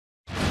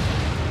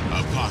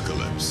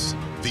Apocalypse,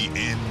 the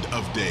end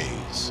of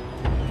days.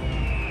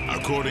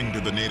 According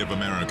to the Native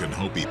American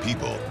Hopi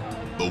people,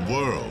 the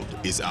world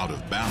is out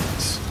of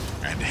balance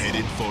and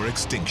headed for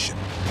extinction.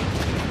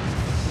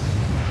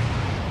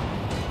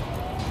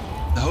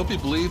 The Hopi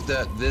believe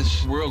that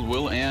this world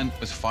will end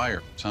with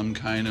fire, some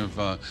kind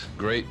of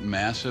great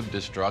massive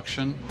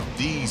destruction.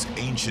 These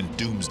ancient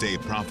doomsday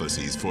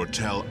prophecies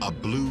foretell a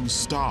blue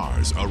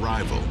star's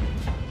arrival,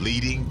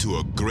 leading to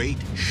a great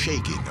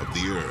shaking of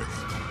the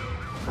earth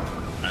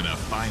and a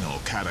final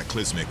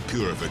cataclysmic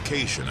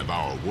purification of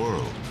our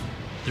world.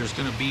 There's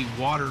going to be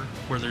water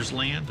where there's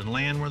land and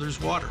land where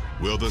there's water.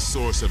 Will the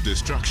source of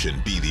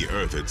destruction be the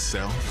earth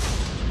itself?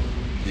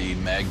 The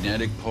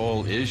magnetic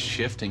pole is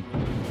shifting.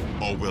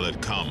 Or will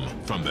it come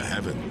from the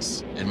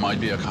heavens? It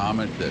might be a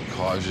comet that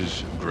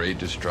causes great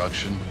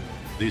destruction.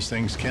 These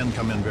things can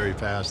come in very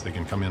fast. They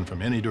can come in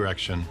from any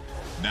direction.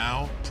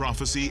 Now,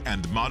 prophecy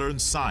and modern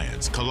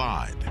science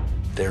collide.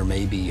 There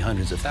may be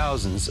hundreds of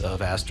thousands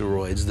of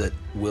asteroids that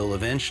will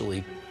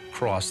eventually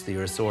cross the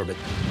Earth's orbit.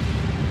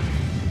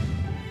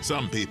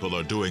 Some people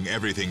are doing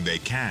everything they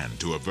can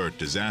to avert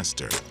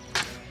disaster.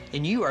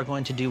 And you are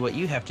going to do what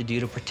you have to do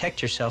to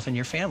protect yourself and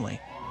your family.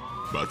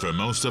 But for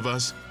most of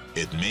us,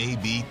 it may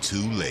be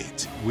too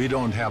late. We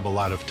don't have a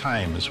lot of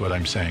time, is what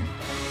I'm saying.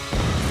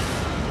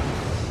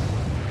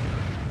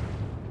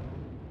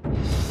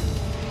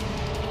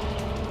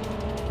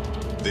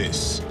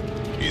 This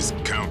is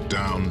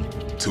Countdown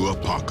to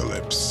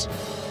Apocalypse.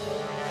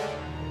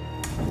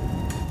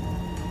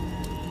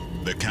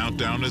 The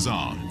countdown is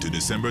on to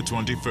December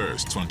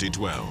 21st,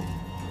 2012,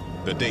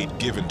 the date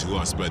given to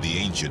us by the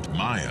ancient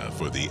Maya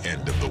for the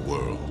end of the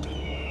world.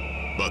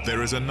 But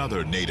there is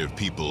another native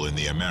people in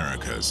the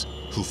Americas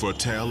who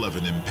foretell of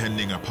an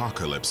impending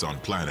apocalypse on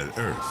planet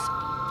Earth.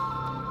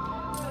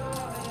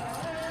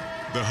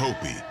 The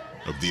Hopi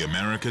of the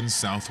American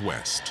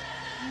Southwest.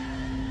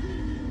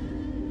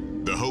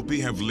 The Hopi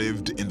have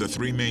lived in the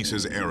Three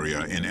Mesas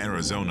area in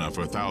Arizona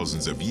for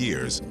thousands of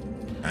years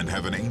and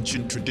have an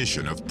ancient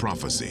tradition of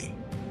prophecy.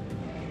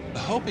 The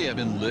Hopi have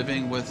been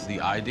living with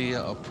the idea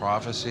of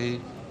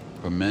prophecy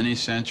for many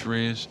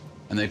centuries,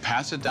 and they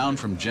pass it down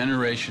from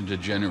generation to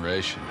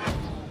generation.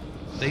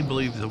 They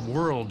believe the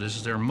world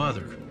is their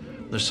mother,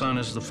 the sun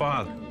is the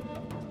father.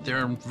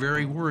 They're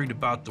very worried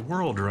about the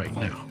world right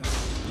now.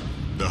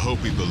 The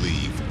Hopi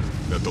believe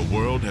that the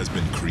world has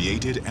been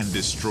created and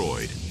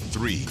destroyed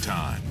 3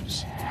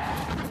 times.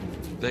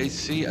 They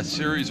see a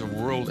series of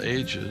world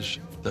ages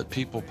that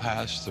people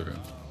pass through.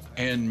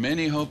 And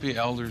many Hopi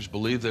elders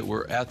believe that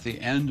we're at the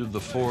end of the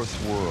 4th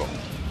world.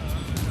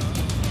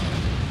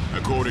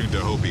 According to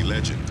Hopi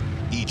legend,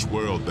 each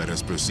world that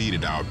has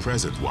preceded our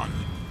present one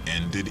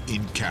ended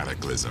in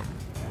cataclysm.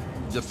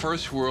 The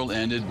first world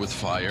ended with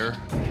fire.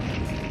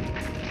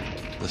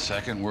 The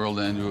second world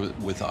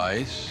ended with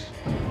ice.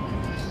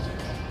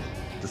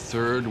 The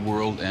third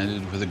world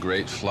ended with a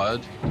great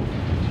flood.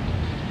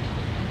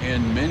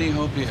 And many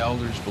Hopi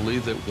elders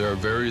believe that there are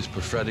various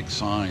prophetic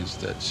signs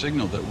that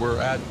signal that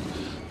we're at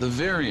the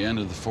very end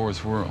of the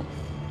 4th world.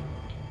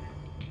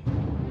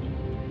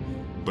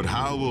 But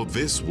how will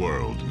this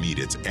world meet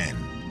its end?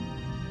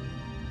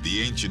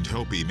 The ancient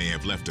Hopi may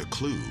have left a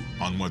clue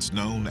on what's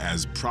known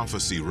as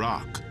Prophecy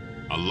Rock,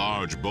 a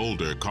large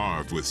boulder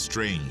carved with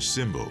strange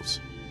symbols.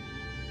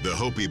 The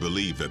Hopi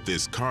believe that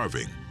this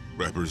carving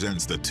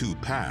represents the 2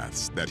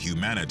 paths that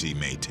humanity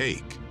may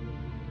take,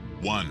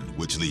 one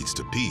which leads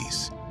to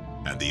peace,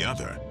 and the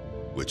other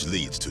which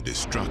leads to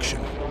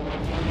destruction.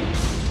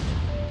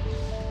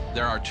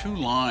 There are 2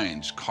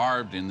 lines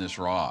carved in this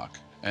rock,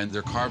 and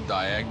they're carved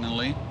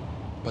diagonally,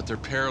 but they're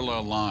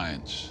parallel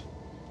lines.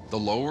 The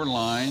lower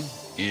line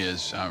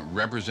is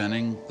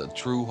representing the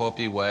true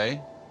Hopi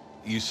way.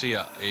 You see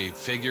a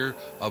figure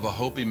of a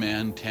Hopi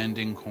man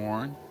tending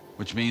corn,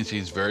 which means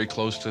he's very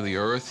close to the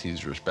earth,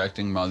 he's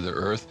respecting Mother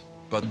Earth.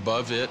 But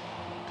above it,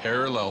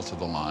 parallel to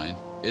the line,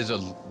 is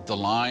the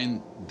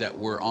line that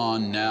we're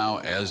on now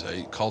as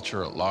a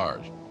culture at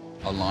large.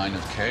 A line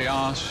of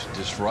chaos,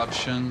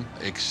 disruption,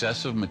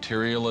 excessive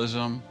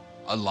materialism,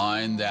 a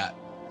line that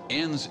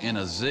ends in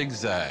a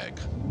zigzag.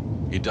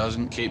 It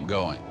doesn't keep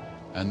going.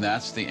 And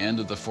that's the end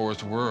of the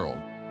 4th world.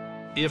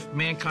 If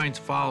mankind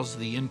follows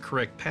the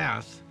incorrect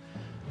path,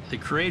 the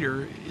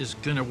Creator is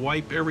going to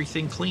wipe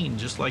everything clean,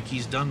 just like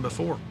he's done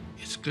before.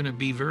 It's going to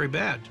be very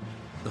bad.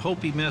 The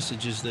Hopi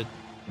message is that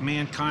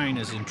mankind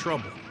is in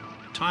trouble.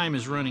 Time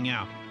is running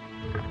out.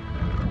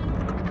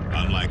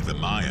 Unlike the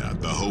Maya,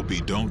 the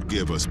Hopi don't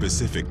give a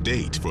specific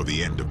date for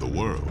the end of the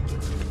world.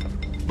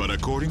 But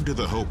according to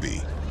the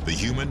Hopi, the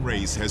human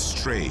race has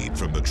strayed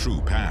from the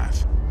true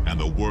path, and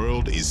the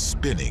world is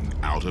spinning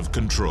out of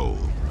control.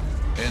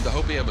 And the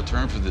Hopi have a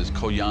term for this,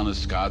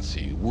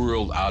 koyanaskatsi,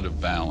 world out of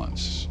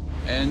balance.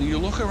 And you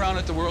look around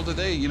at the world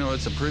today, you know,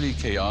 it's a pretty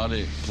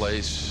chaotic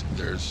place.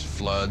 There's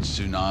floods,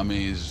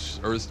 tsunamis,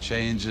 earth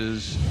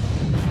changes.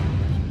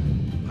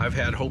 I've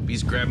had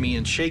Hopis grab me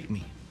and shake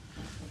me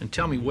and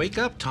tell me, "Wake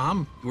up,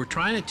 Tom. We're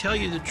trying to tell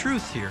you the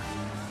truth here."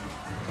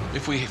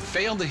 If we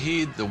fail to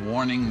heed the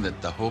warning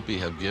that the Hopi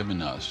have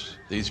given us,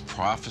 these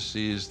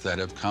prophecies that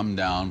have come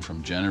down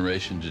from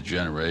generation to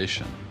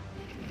generation,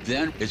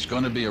 then it's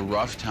going to be a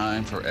rough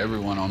time for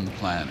everyone on the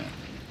planet.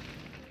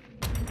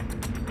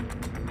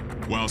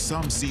 While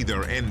some see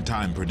their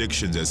end-time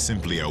predictions as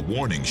simply a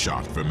warning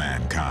shot for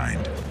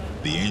mankind,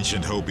 the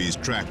ancient Hopi's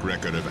track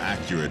record of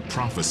accurate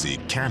prophecy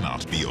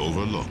cannot be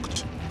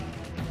overlooked.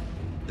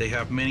 They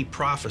have many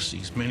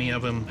prophecies. Many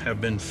of them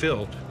have been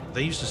filled.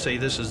 They used to say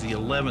this is the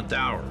 11th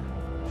hour.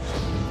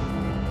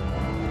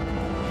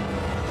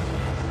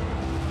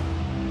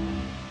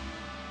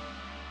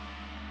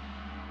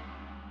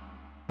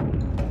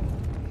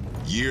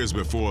 Years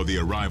before the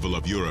arrival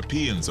of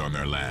Europeans on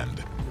their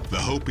land, the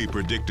Hopi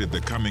predicted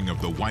the coming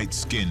of the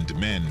white-skinned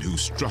men who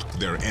struck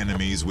their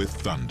enemies with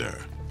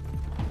thunder.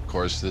 Of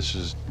course, this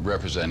is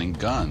representing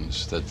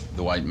guns that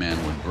the white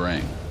man would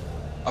bring.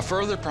 A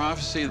further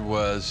prophecy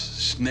was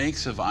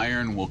snakes of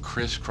iron will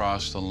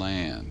crisscross the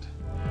land.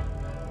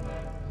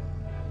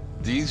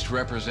 These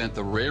represent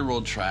the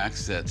railroad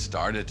tracks that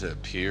started to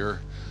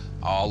appear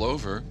all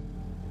over.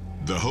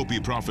 The Hopi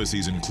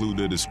prophecies include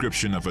a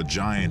description of a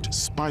giant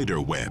spider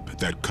web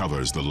that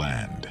covers the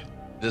land.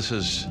 This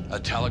is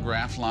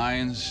telegraph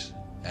lines,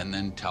 and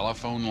then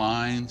telephone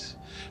lines,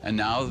 and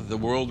now the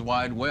World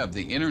Wide Web,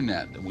 the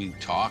internet that we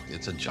talk,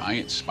 it's a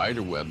giant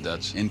spider web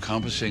that's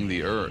encompassing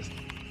the earth.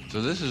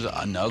 So this is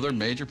another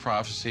major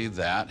prophecy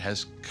that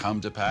has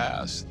come to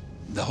pass.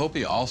 The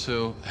Hopi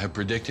also have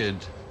predicted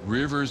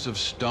rivers of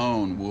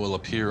stone will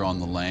appear on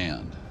the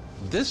land.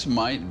 This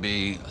might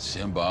be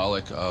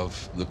symbolic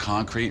of the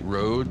concrete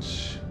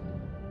roads.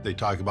 They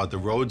talk about the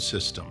road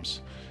systems.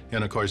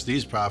 And of course,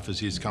 these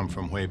prophecies come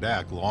from way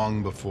back,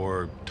 long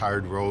before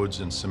tarred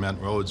roads and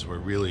cement roads were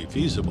really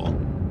feasible.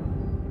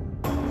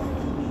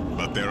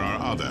 But there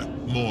are other,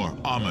 more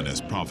ominous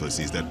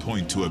prophecies that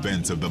point to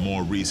events of the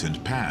more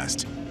recent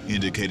past,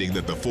 indicating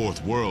that the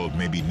Fourth World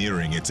may be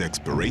nearing its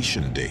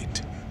expiration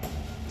date.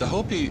 The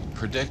Hopi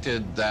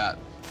predicted that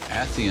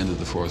at the end of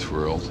the Fourth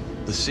World,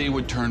 the sea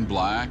would turn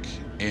black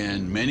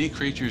and many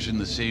creatures in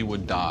the sea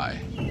would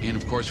die. And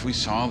of course, we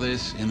saw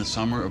this in the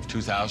summer of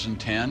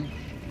 2010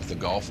 with the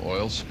Gulf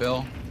oil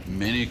spill.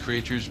 Many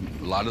creatures,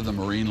 a lot of the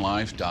marine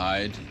life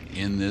died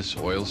in this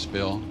oil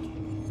spill.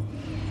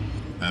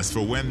 As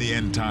for when the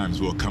end times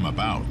will come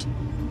about,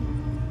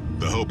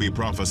 the Hopi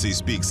prophecy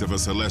speaks of a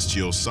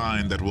celestial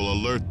sign that will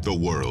alert the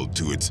world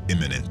to its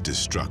imminent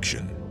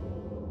destruction.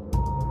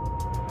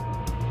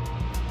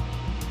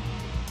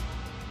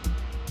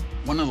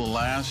 One of the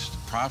last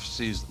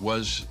prophecies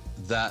was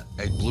that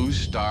a blue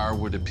star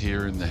would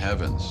appear in the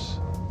heavens,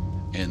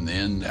 and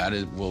then that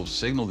it will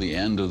signal the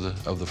end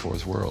of the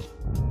Fourth World.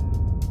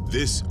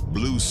 This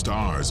blue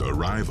star's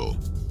arrival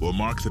will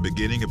mark the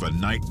beginning of a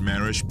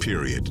nightmarish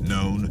period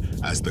known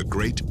as the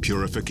Great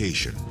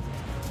Purification.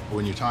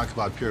 When you talk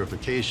about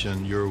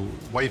purification, you're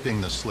wiping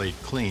the slate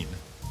clean.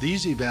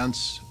 These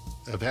events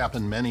have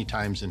happened many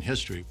times in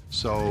history,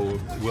 so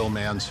will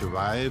man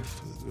survive?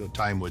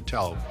 Time would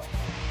tell.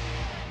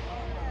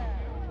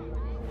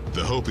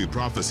 The Hopi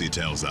prophecy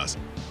tells us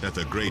that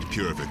the Great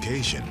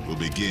Purification will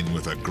begin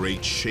with a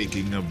great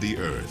shaking of the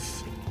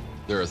earth.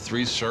 There are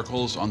 3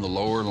 circles on the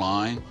lower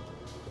line,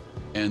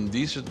 and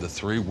these are the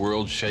 3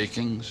 world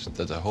shakings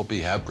that the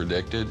Hopi have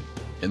predicted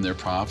in their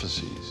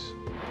prophecies.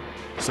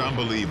 Some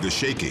believe the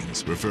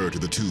shakings refer to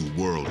the 2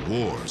 world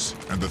wars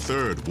and the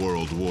 3rd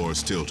world war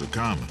still to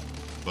come,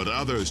 but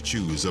others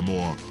choose a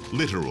more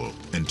literal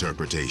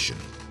interpretation.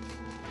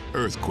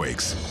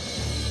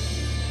 Earthquakes.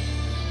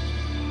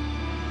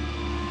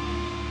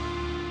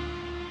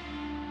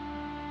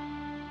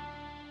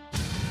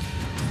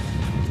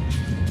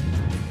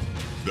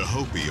 The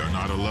Hopi are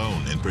not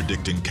alone in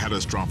predicting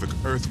catastrophic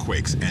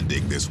earthquakes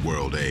ending this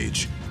world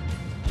age.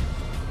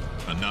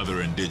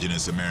 Another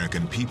indigenous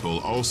American people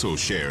also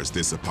shares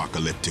this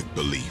apocalyptic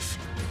belief.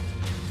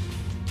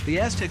 The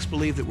Aztecs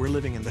believe that we're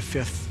living in the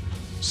 5th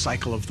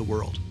cycle of the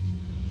world.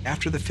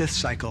 After the 5th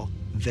cycle,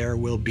 there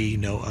will be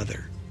no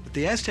other. But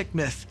the Aztec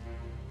myth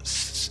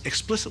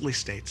explicitly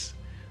states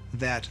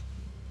that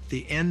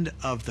the end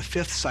of the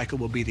 5th cycle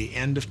will be the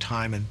end of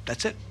time, and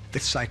that's it. The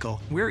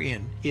cycle we're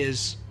in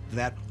is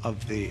that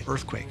of the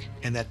earthquake,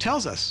 and that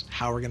tells us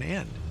how we're going to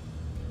end.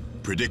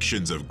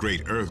 Predictions of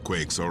great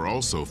earthquakes are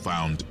also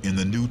found in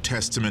the New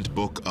Testament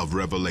book of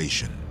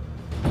Revelation.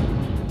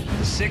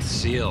 The 6th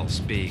seal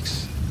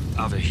speaks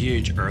of a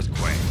huge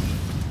earthquake.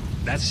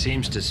 That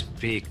seems to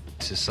speak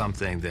to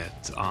something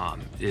that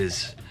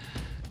is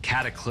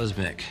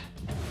cataclysmic.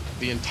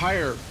 The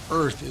entire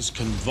earth is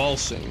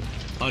convulsing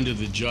under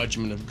the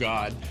judgment of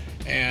God,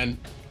 and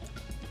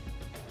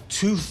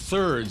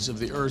 2/3 of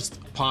the Earth's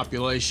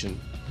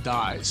population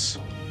dies.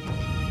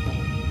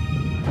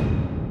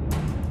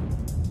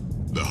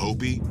 The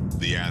Hopi,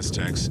 the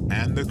Aztecs,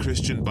 and the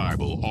Christian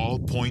Bible all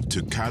point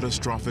to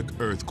catastrophic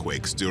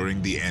earthquakes during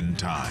the end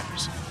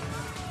times.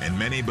 And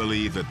many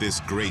believe that this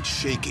great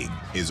shaking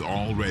is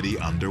already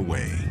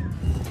underway.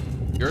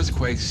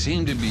 Earthquakes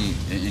seem to be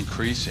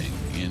increasing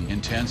in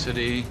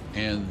intensity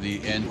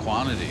and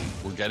quantity.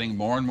 We're getting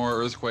more and more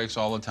earthquakes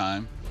all the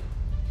time.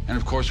 And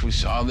of course, we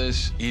saw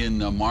this in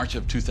March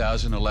of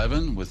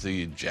 2011 with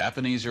the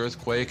Japanese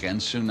earthquake and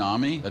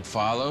tsunami that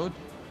followed.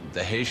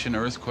 The Haitian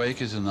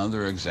earthquake is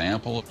another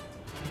example.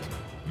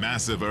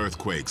 Massive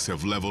earthquakes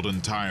have leveled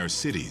entire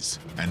cities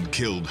and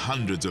killed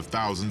hundreds of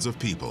thousands of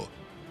people,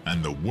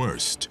 and the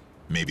worst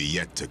may be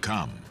yet to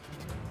come.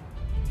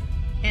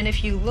 And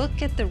if you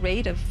look at the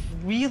rate of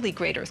really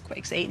great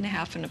earthquakes,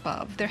 8.5 and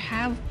above, there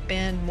have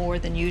been more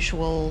than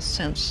usual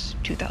since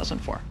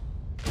 2004.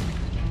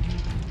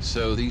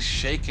 So these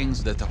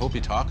shakings that the Hopi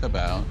talk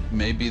about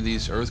may be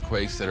these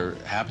earthquakes that are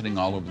happening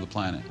all over the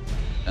planet.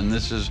 And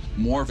this is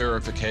more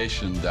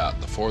verification that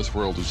the Fourth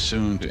World is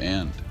soon to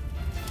end.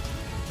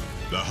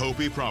 The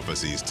Hopi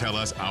prophecies tell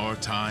us our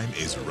time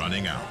is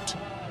running out.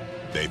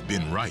 They've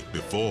been right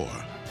before.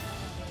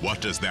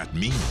 What does that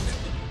mean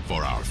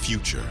for our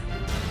future?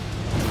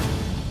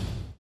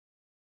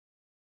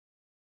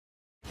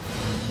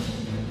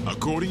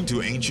 According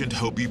to ancient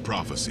Hopi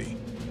prophecy,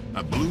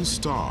 a blue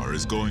star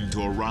is going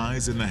to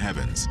arise in the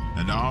heavens,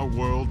 and our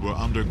world will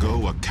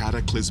undergo a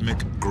cataclysmic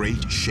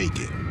great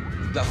shaking.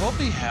 The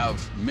Hopi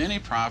have many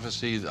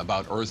prophecies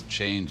about earth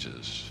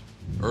changes.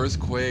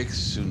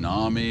 Earthquakes,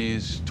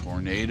 tsunamis,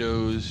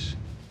 tornadoes.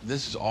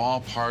 This is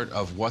all part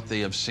of what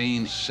they have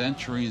seen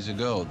centuries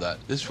ago, that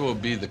this will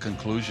be the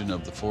conclusion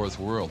of the Fourth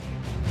World.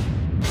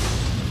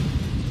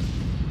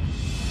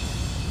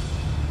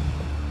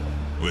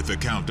 With the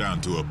countdown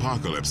to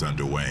apocalypse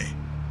underway,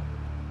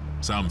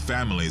 some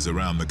families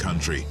around the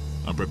country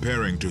are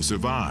preparing to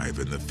survive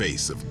in the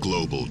face of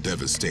global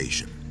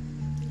devastation.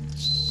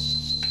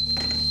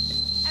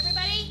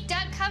 Everybody,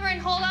 duck cover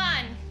and hold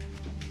on.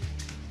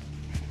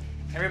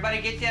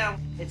 Everybody get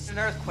down. It's an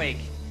earthquake.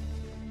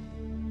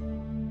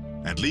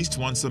 At least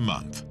once a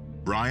month,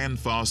 Brian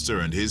Foster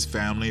and his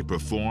family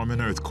perform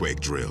an earthquake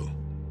drill.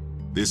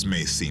 This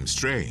may seem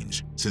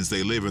strange, since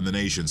they live in the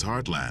nation's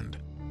heartland,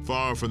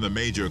 far from the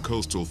major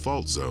coastal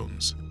fault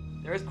zones.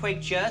 The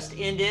earthquake just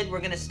ended. We're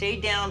going to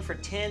stay down for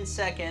 10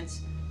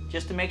 seconds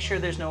just to make sure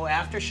there's no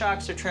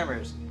aftershocks or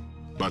tremors.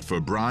 But for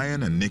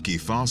Brian and Nikki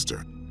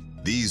Foster,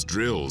 these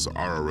drills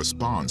are a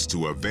response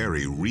to a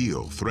very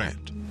real threat.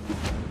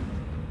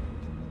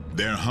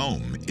 Their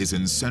home is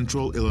in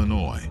central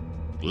Illinois,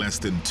 less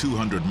than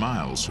 200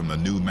 miles from the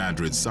New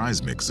Madrid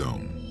seismic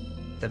zone.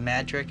 The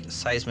Madrid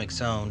seismic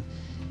zone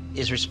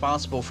is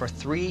responsible for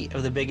 3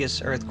 of the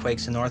biggest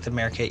earthquakes in North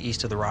America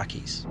east of the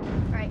Rockies.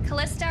 All right,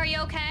 Callista, are you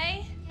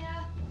okay?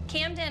 Yeah.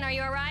 Camden, are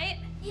you all right?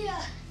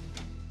 Yeah.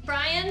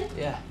 Brian?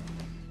 Yeah.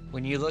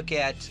 When you look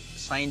at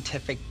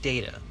scientific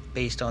data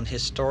based on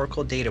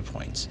historical data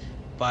points,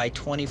 by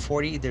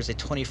 2040, there's a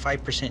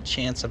 25%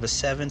 chance of a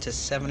 7 to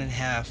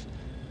 7.5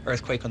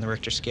 earthquake on the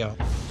Richter scale,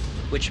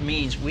 which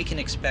means we can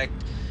expect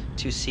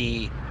to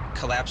see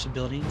collapse of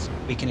buildings,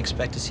 we can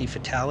expect to see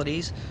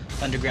fatalities,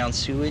 underground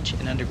sewage,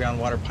 and underground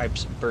water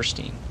pipes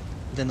bursting.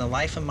 Within the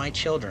life of my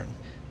children,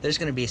 there's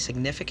going to be a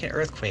significant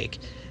earthquake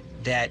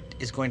that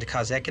is going to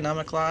cause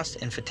economic loss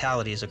and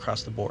fatalities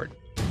across the board.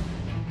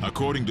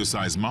 According to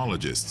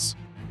seismologists,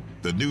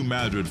 the New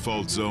Madrid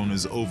fault zone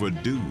is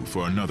overdue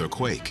for another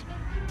quake.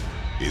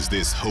 Is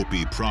this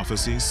Hopi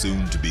prophecy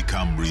soon to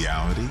become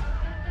reality?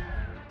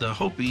 The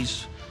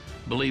Hopis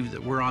believe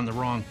that we're on the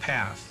wrong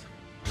path.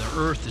 The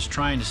earth is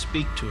trying to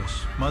speak to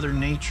us, Mother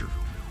Nature.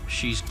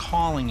 She's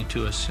calling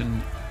to us,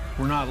 and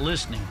we're not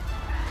listening.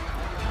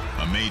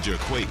 A major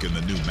quake in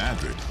the New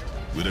Madrid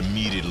would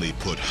immediately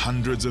put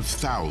hundreds of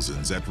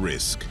thousands at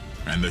risk,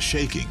 and the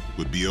shaking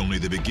would be only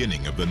the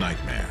beginning of the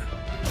nightmare.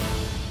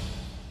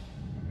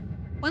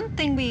 One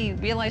thing we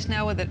realize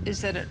now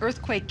is that an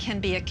earthquake can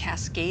be a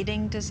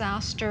cascading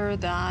disaster,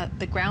 that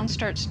the ground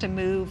starts to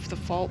move, the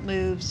fault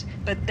moves,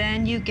 but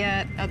then you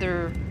get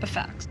other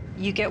effects.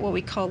 You get what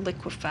we call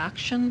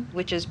liquefaction,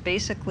 which is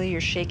basically you're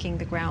shaking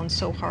the ground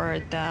so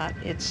hard that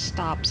it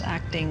stops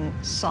acting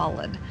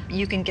solid.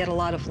 You can get a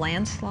lot of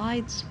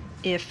landslides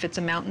if it's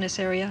a mountainous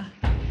area.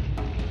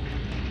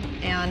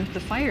 And the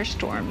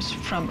firestorms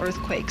from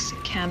earthquakes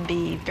can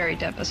be very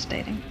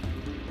devastating.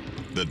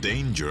 The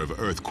danger of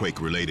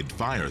earthquake-related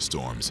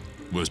firestorms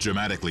was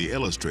dramatically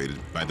illustrated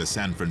by the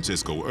San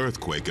Francisco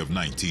earthquake of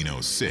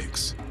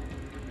 1906.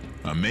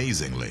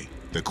 Amazingly,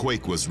 the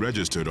quake was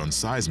registered on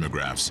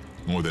seismographs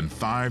more than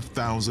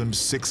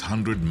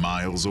 5,600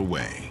 miles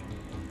away.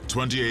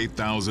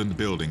 28,000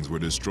 buildings were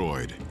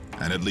destroyed,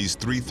 and at least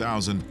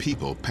 3,000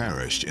 people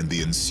perished in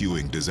the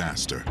ensuing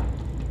disaster.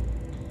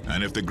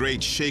 And if the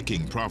great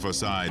shaking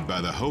prophesied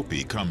by the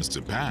Hopi comes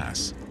to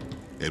pass,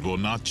 it will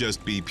not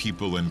just be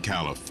people in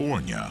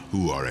California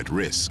who are at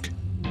risk.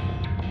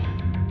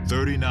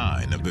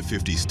 39 of the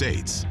 50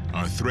 states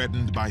are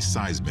threatened by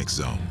seismic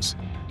zones,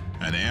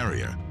 an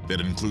area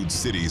that includes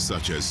cities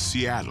such as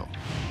Seattle,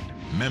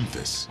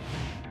 Memphis,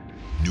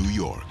 New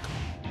York,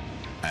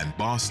 and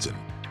Boston.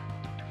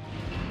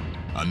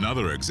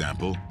 Another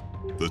example,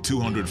 the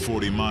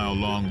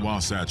 240-mile-long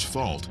Wasatch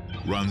Fault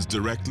runs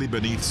directly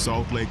beneath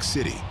Salt Lake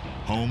City,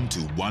 home to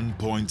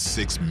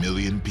 1.6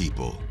 million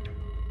people.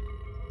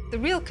 The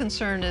real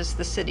concern is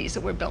the cities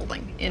that we're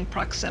building in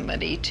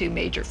proximity to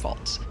major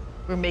faults.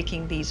 We're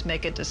making these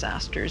mega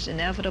disasters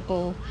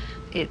inevitable.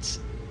 It's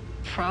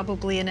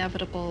probably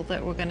inevitable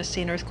that we're going to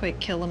see an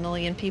earthquake kill 1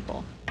 million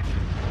people.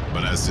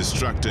 But as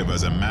destructive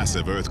as a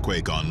massive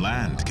earthquake on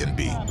land can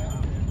be,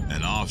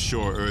 an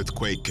offshore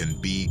earthquake can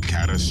be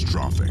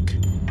catastrophic.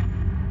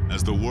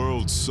 As the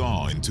world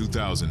saw in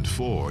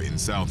 2004 in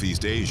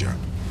Southeast Asia,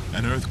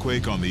 an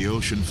earthquake on the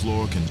ocean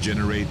floor can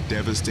generate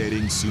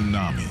devastating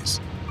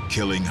tsunamis,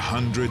 killing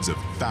hundreds of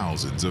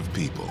thousands of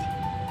people.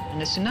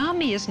 And a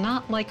tsunami is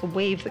not like a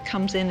wave that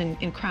comes in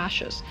and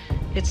crashes.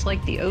 It's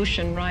like the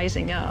ocean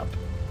rising up.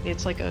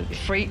 It's like a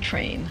freight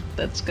train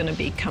that's going to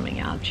be coming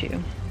at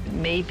you. It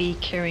may be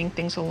carrying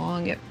things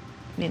along at,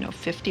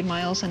 50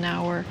 miles an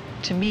hour.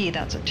 To me,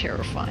 that's a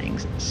terrifying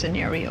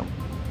scenario.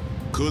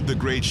 Could the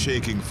great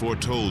shaking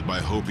foretold by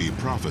Hopi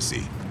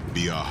prophecy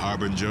be a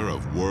harbinger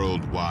of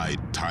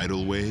worldwide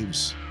tidal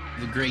waves?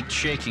 The great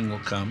shaking will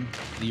come.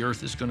 The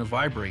earth is going to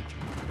vibrate.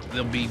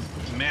 There'll be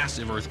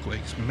massive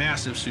earthquakes,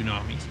 massive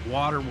tsunamis.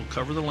 Water will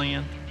cover the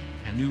land,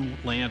 and new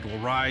land will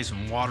rise,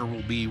 and water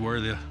will be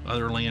where the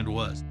other land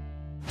was.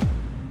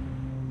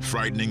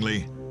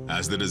 Frighteningly,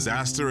 as the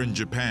disaster in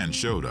Japan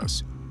showed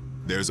us,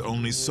 there's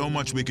only so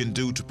much we can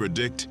do to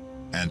predict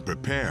and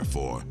prepare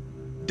for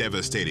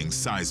devastating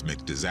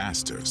seismic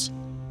disasters.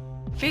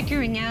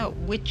 Figuring out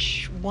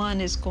which one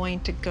is going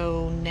to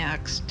go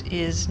next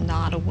is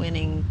not a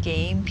winning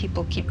game.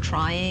 People keep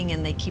trying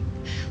and they keep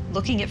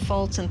looking at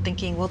faults and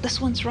thinking, well, this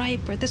one's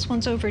ripe or this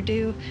one's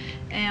overdue.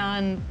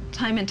 And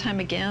time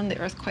again, the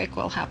earthquake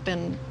will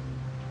happen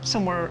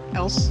somewhere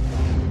else.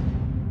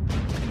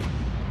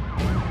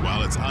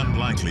 While it's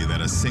unlikely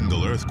that a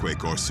single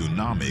earthquake or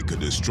tsunami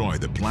could destroy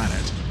the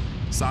planet,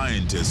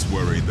 scientists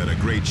worry that a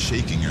great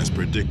shaking as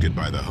predicted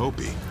by the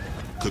Hopi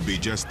could be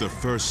just the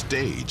first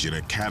stage in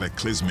a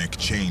cataclysmic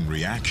chain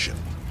reaction.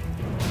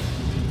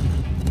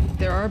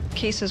 There are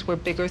cases where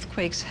big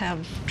earthquakes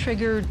have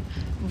triggered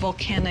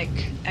volcanic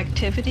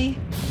activity.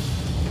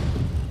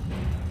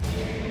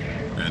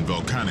 And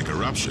volcanic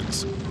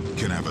eruptions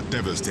can have a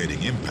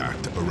devastating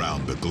impact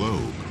around the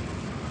globe.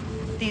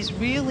 These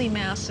really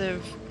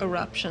massive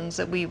eruptions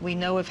that we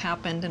know have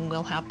happened and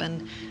will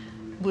happen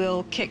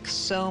will kick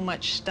so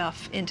much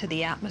stuff into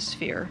the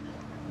atmosphere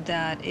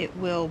that it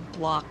will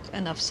block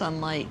enough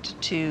sunlight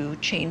to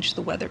change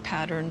the weather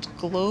patterns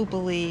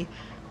globally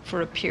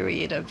for a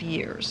period of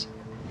years.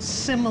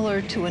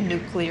 Similar to a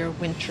nuclear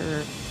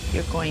winter,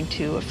 you're going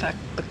to affect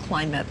the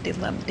climate,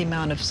 the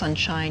amount of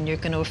sunshine, you're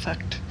going to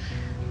affect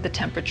the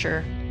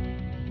temperature.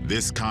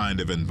 This kind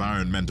of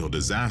environmental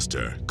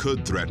disaster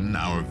could threaten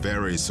our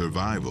very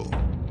survival.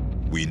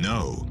 We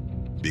know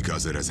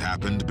because it has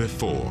happened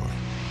before.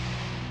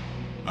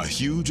 A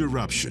huge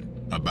eruption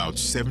about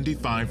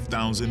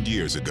 75,000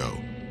 years ago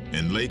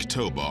in Lake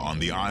Toba on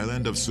the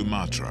island of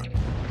Sumatra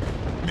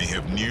may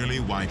have nearly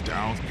wiped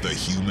out the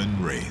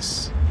human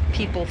race.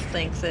 People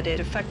think that it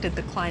affected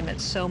the climate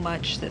so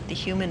much that the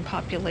human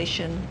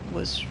population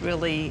was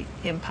really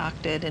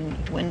impacted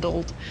and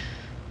dwindled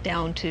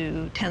down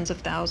to tens of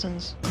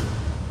thousands.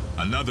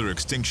 Another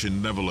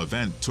extinction-level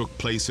event took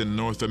place in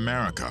North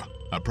America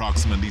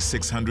approximately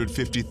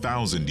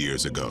 650,000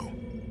 years ago,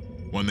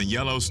 when the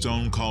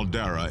Yellowstone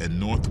caldera in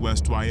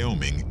northwest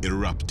Wyoming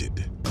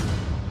erupted.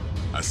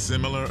 A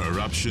similar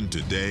eruption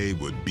today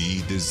would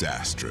be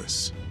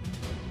disastrous.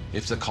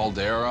 If the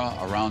caldera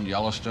around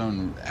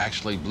Yellowstone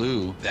actually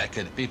blew, that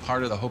could be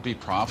part of the Hopi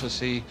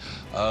prophecy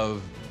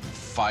of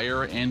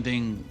fire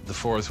ending the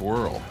fourth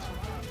world.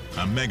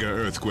 A mega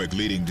earthquake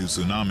leading to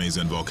tsunamis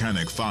and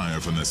volcanic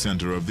fire from the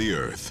center of the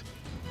earth.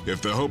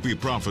 If the Hopi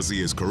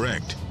prophecy is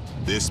correct,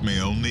 this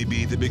may only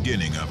be the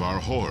beginning of our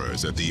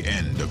horrors at the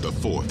end of the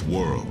fourth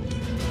world.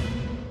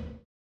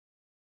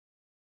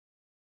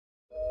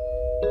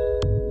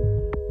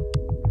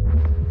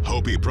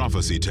 Hopi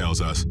prophecy tells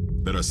us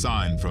that a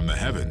sign from the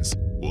heavens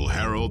will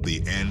herald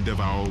the end of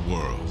our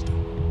world.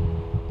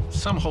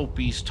 Some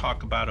Hopis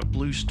talk about a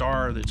blue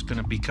star that's going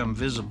to become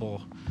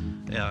visible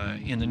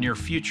in the near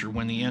future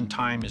when the end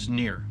time is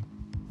near.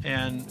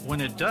 And when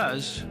it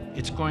does,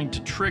 it's going to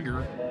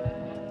trigger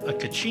a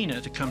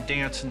kachina to come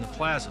dance in the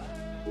plaza.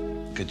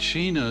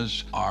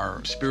 Kachinas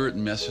are spirit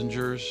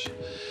messengers.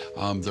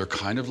 They're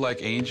kind of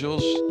like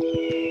angels.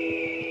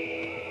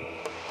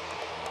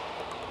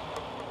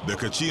 The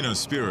kachina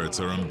spirits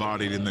are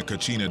embodied in the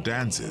kachina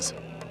dances,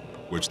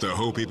 which the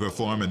Hopi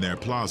perform in their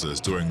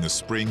plazas during the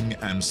spring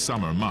and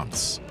summer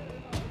months.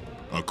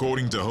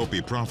 According to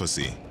Hopi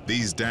prophecy,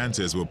 these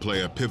dances will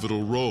play a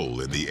pivotal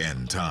role in the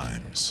end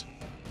times.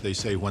 They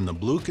say when the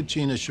blue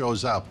kachina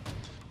shows up,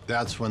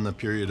 that's when the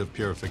period of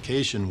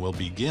purification will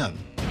begin.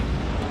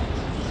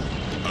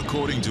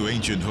 According to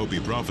ancient Hopi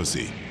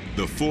prophecy,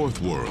 the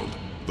fourth world,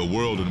 the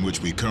world in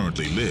which we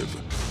currently live,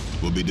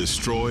 will be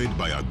destroyed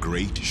by a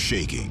great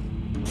shaking.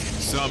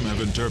 Some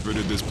have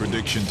interpreted this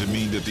prediction to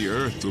mean that the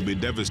Earth will be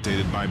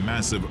devastated by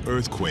massive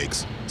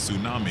earthquakes,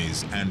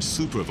 tsunamis, and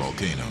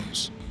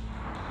supervolcanoes.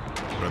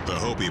 But the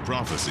Hopi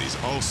prophecies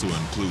also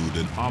include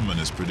an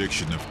ominous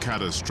prediction of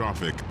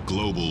catastrophic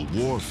global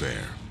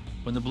warfare.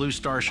 When the Blue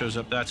Star shows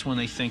up, that's when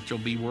they think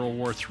there'll be World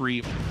War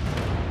III.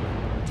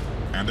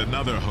 And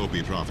another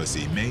Hopi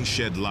prophecy may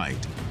shed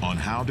light on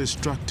how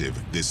destructive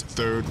this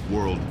Third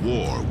World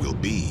War will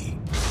be.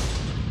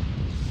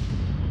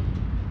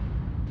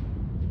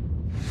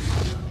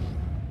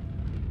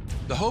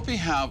 The Hopi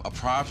have a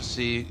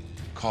prophecy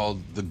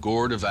called the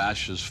gourd of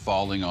ashes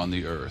falling on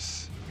the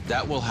earth.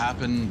 That will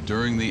happen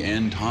during the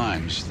end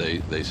times,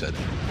 they said.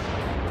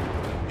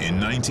 In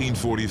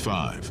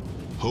 1945,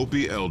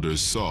 Hopi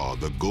elders saw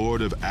the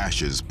gourd of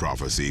ashes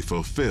prophecy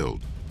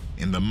fulfilled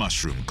in the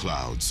mushroom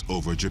clouds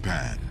over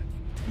Japan.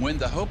 When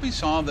the Hopi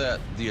saw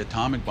that the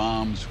atomic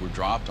bombs were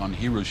dropped on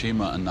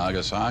Hiroshima and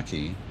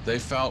Nagasaki, they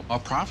felt our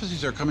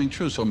prophecies are coming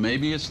true, so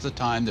maybe it's the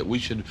time that we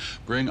should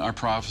bring our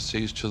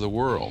prophecies to the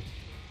world.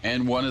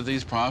 And one of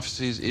these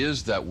prophecies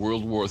is that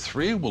World War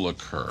III will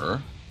occur,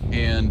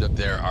 and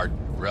there are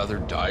rather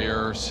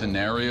dire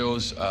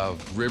scenarios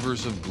of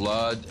rivers of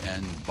blood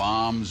and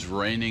bombs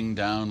raining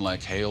down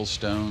like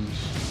hailstones.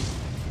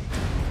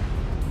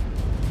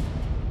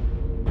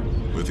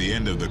 With the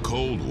end of the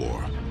Cold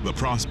War, the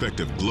prospect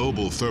of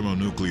global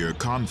thermonuclear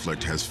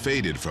conflict has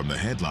faded from the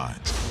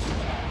headlines.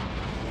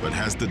 But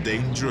has the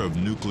danger of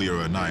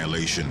nuclear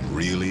annihilation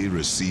really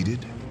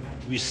receded?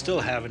 We still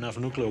have enough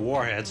nuclear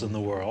warheads in the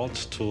world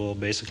to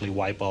basically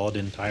wipe out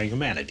entire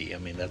humanity. I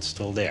mean, that's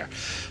still there.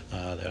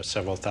 There are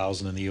several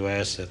thousand in the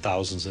US, there are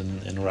thousands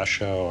in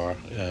Russia or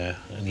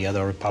in the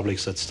other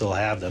republics that still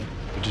have them.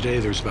 But today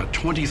there's about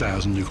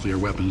 20,000 nuclear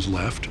weapons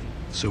left.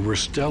 So we're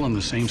still in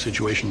the same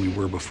situation we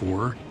were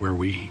before, where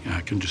we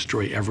can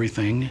destroy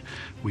everything.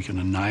 We can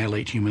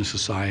annihilate human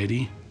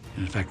society.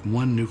 And in fact,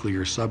 one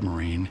nuclear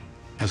submarine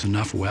has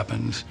enough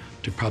weapons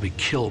to probably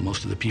kill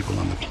most of the people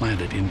on the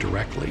planet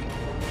indirectly.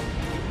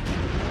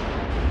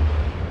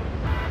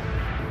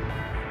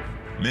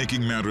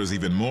 Making matters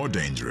even more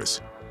dangerous,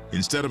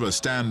 instead of a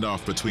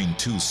standoff between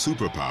two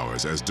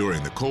superpowers as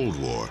during the Cold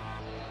War,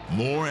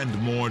 more and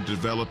more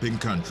developing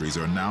countries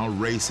are now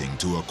racing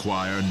to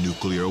acquire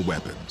nuclear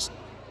weapons.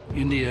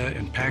 India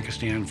and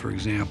Pakistan, for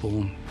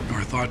example,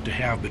 are thought to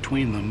have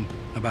between them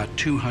about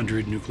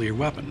 200 nuclear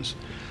weapons.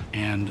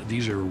 And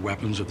these are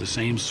weapons of the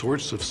same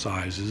sorts of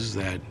sizes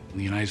that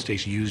the United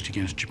States used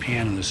against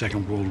Japan in the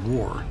Second World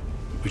War,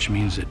 which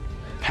means that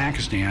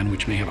Pakistan,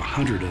 which may have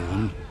 100 of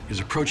them, is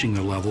approaching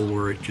the level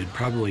where it could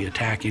probably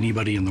attack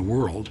anybody in the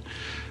world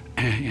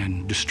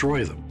and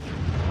destroy them.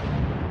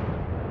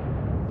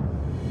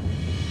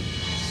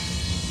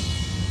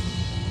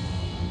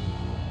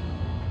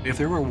 If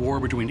there were a war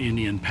between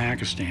India and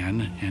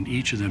Pakistan, and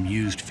each of them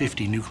used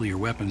 50 nuclear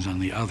weapons on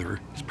the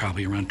other, it's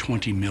probably around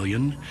 20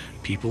 million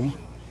people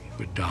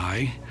would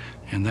die,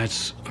 and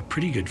that's a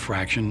pretty good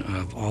fraction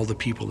of all the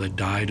people that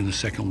died in the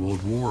Second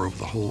World War of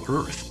the whole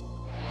Earth.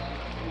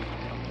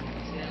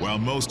 While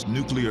most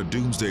nuclear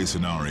doomsday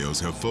scenarios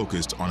have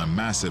focused on a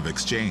massive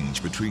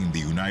exchange between the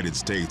United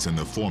States and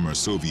the former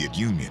Soviet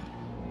Union,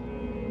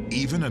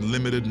 even a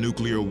limited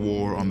nuclear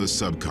war on the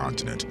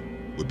subcontinent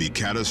would be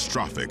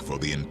catastrophic for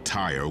the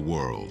entire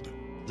world.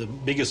 The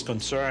biggest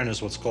concern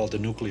is what's called the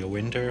nuclear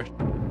winter.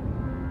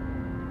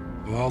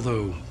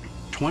 Although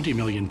 20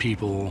 million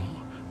people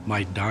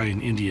might die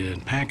in India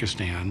and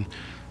Pakistan,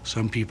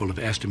 some people have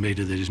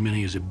estimated that as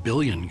many as 1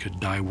 billion could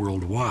die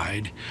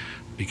worldwide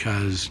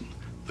because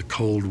the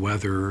cold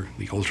weather,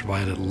 the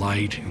ultraviolet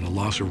light, and the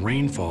loss of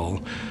rainfall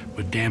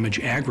would damage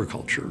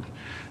agriculture.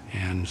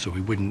 And so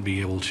we wouldn't be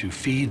able to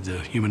feed the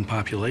human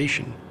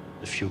population.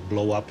 If you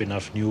blow up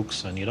enough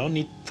nukes, and you don't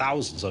need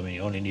thousands, I mean,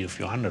 you only need a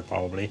few hundred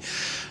probably,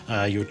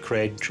 you would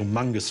create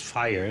humongous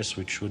fires,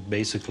 which would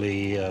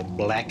basically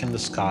blacken the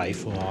sky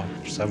for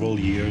several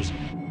years.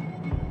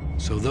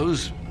 So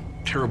those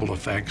terrible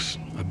effects,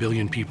 1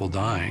 billion people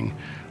dying,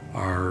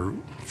 are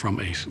from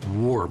a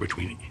war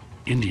between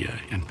India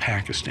and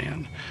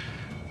Pakistan.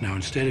 Now,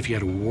 instead, if you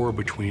had a war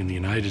between the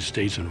United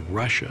States and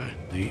Russia,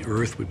 the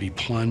Earth would be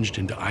plunged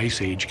into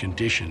ice age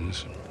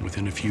conditions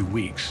within a few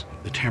weeks.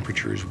 The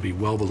temperatures would be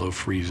well below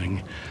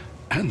freezing,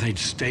 and they'd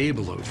stay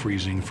below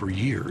freezing for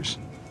years.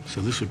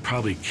 So this would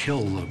probably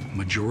kill the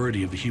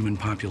majority of the human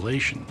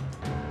population.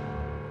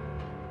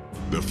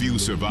 The few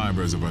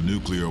survivors of a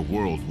nuclear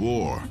world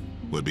war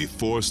would be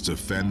forced to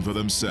fend for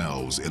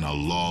themselves in a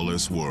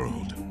lawless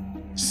world.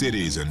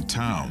 Cities and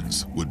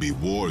towns would be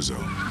war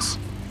zones.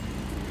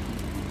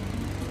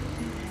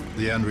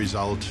 The end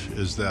result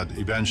is that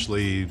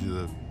eventually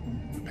the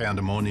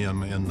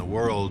pandemonium in the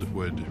world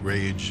would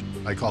rage.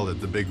 I call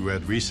it the big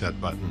red reset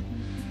button,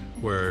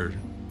 where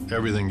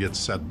everything gets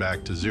set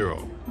back to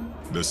zero.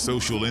 The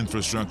social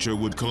infrastructure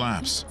would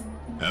collapse.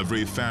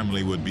 Every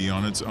family would be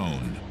on its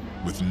own,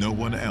 with no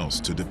one else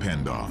to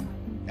depend on.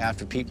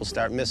 After people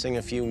start missing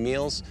a few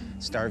meals,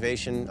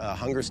 starvation,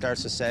 hunger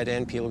starts to set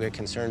in. People get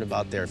concerned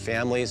about their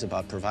families,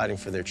 about providing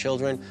for their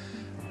children.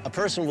 A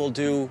person will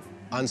do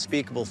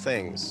unspeakable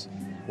things.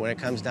 When it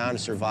comes down to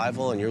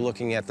survival and you're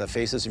looking at the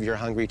faces of your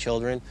hungry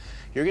children,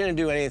 you're going to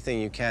do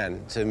anything you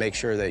can to make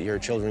sure that your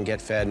children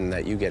get fed and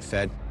that you get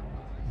fed.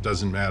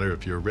 Doesn't matter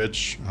if you're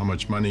rich, how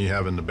much money you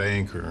have in the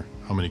bank, or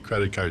how many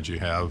credit cards you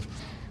have.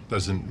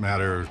 Doesn't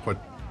matter what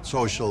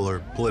social or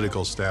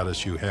political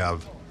status you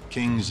have.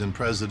 Kings and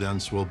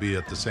presidents will be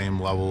at the same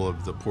level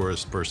of the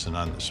poorest person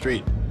on the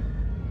street.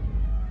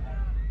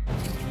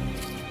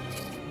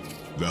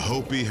 The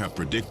Hopi have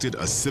predicted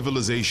a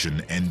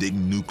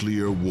civilization-ending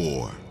nuclear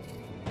war.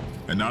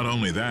 And not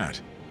only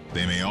that,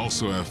 they may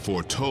also have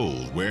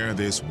foretold where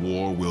this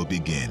war will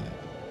begin.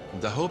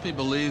 The Hopi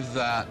believe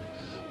that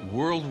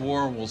World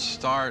War will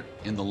start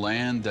in the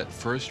land that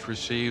first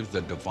received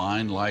the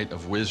divine light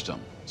of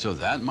wisdom. So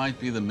that might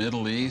be the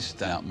Middle East,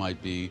 that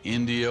might be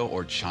India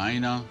or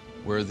China,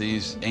 where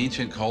these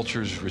ancient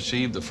cultures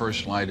received the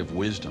first light of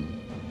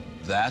wisdom.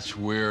 That's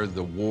where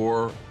the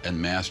war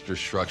and mass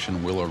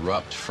destruction will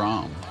erupt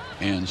from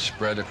and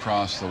spread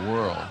across the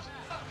world.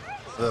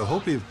 The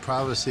Hopi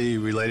prophecy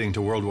relating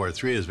to World War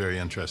III is very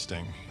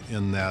interesting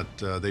in that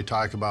they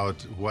talk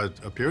about what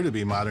appear to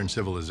be modern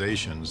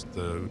civilizations,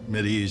 the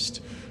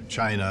Mideast,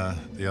 China,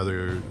 the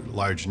other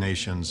large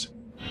nations.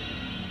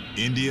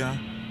 India,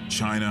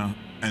 China,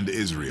 and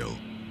Israel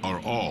are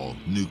all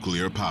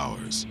nuclear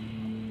powers.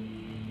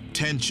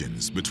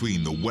 Tensions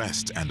between the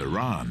West and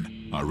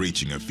Iran are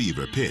reaching a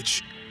fever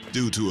pitch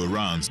due to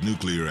Iran's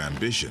nuclear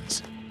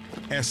ambitions,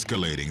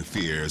 escalating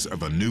fears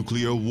of a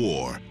nuclear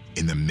war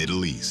in the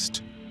Middle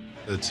East.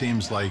 It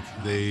seems like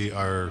they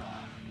are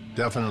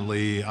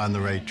definitely on the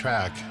right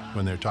track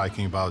when they're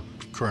talking about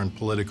current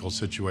political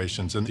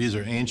situations. And these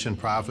are ancient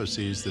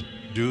prophecies that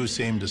do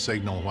seem to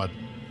signal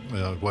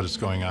what is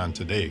going on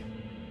today.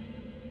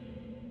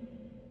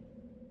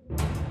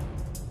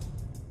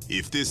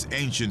 If this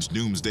ancient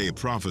doomsday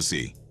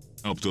prophecy,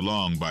 helped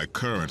along by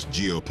current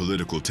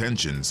geopolitical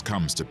tensions,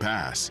 comes to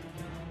pass,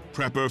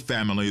 prepper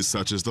families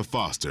such as the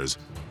Fosters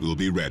will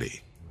be ready.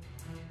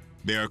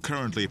 They are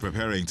currently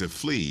preparing to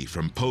flee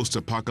from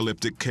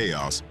post-apocalyptic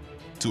chaos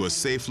to a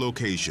safe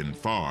location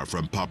far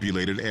from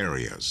populated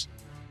areas.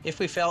 If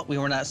we felt we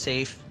were not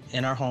safe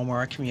in our home or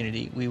our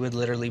community, we would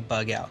literally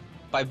bug out.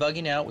 By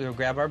bugging out, we would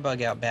grab our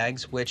bug out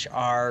bags, which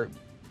are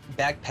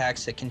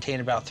backpacks that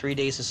contain about 3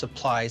 days of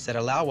supplies that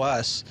allow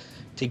us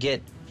to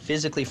get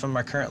physically from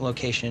our current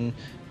location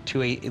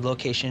to a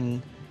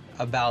location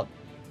about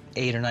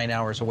 8 or 9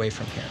 hours away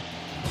from here.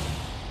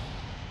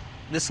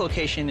 This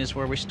location is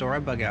where we store our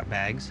bug out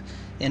bags.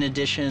 In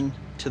addition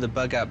to the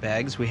bug out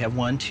bags, we have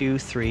 1, 2,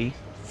 3,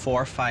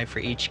 4, 5 for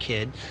each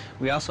kid.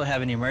 We also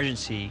have an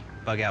emergency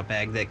bug out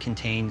bag that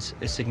contains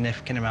a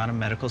significant amount of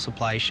medical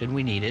supplies should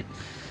we need it.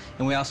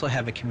 And we also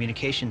have a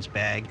communications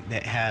bag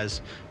that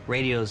has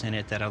radios in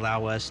it that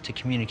allow us to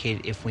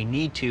communicate if we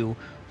need to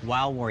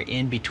while we're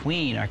in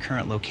between our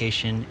current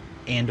location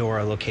and/or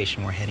a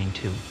location we're heading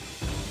to.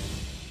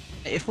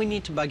 If we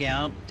need to bug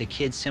out, the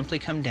kids simply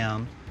come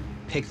down,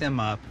 pick them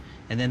up,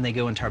 and then they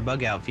go into our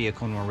bug out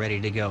vehicle and we're ready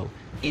to go.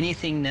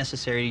 Anything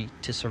necessary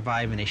to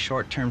survive in a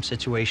short-term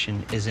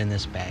situation is in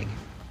this bag.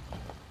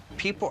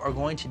 People are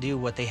going to do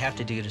what they have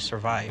to do to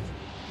survive.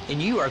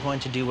 And you are going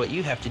to do what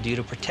you have to do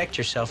to protect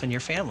yourself and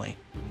your family.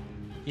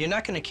 You're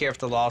not going to care if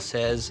the law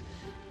says,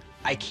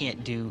 I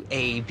can't do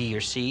A, B,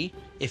 or C.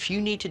 If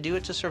you need to do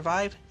it to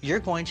survive, you're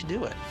going to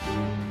do it.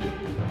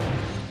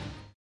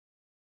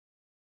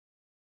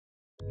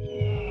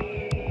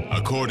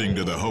 According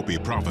to the Hopi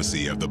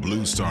prophecy of the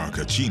Blue Star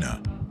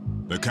Kachina,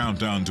 the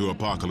countdown to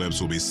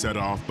apocalypse will be set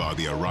off by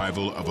the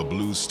arrival of a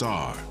blue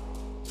star,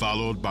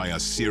 followed by a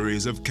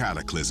series of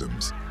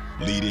cataclysms,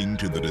 leading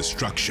to the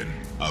destruction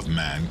of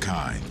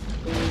mankind.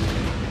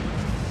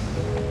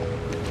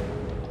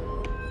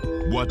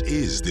 What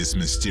is this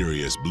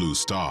mysterious blue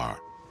star,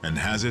 and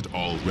has it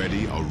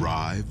already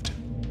arrived?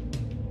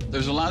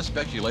 There's a lot of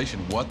speculation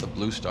what the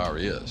blue star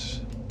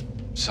is.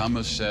 Some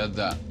have said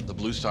that the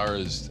blue star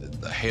is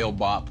the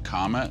Hale-Bopp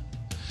comet.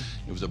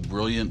 It was a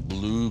brilliant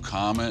blue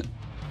comet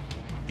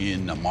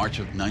in March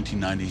of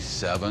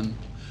 1997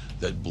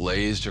 that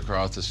blazed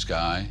across the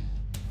sky.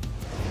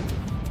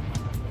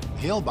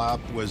 Hale-Bopp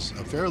was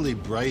a fairly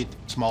bright,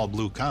 small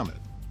blue comet,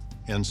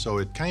 and so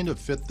it kind of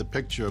fit the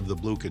picture of the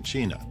blue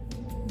Kachina.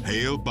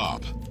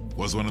 Hale-Bopp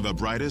was one of the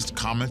brightest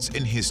comets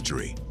in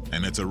history,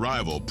 and its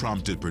arrival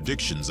prompted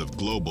predictions of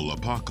global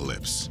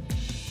apocalypse.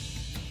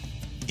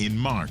 In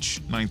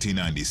March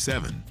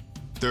 1997,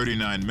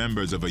 39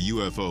 members of a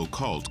UFO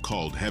cult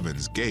called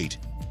Heaven's Gate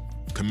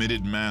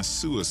committed mass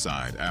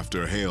suicide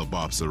after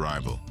Hale-Bopp's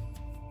arrival,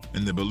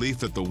 in the belief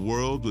that the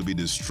world would be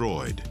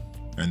destroyed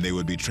and they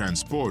would be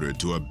transported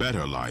to a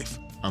better life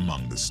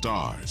among the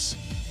stars.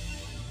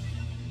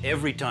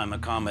 Every time a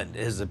comet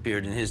has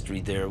appeared in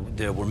history,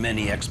 there were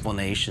many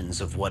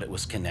explanations of what it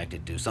was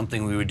connected to.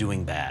 Something we were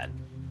doing bad.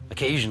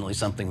 Occasionally,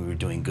 something we were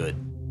doing good.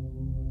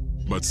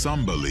 But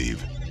some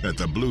believe that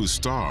the blue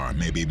star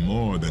may be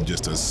more than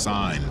just a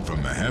sign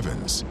from the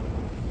heavens.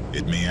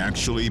 It may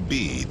actually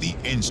be the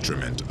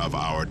instrument of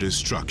our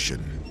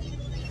destruction.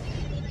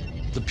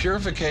 The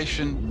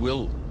purification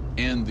will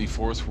end the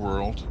fourth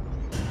world.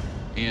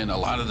 And a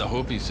lot of the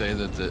Hopi say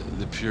that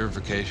the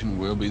purification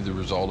will be the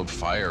result of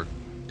fire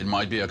It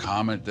might be a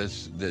comet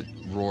that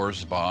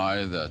roars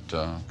by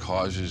that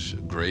causes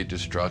great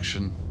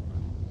destruction.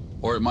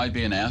 Or it might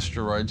be an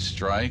asteroid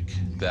strike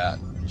that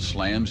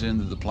slams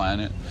into the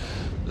planet,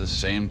 the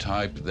same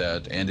type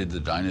that ended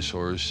the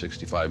dinosaurs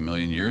 65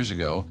 million years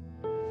ago.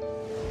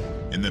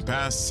 In the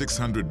past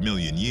 600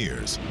 million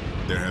years,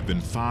 there have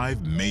been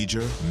 5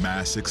 major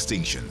mass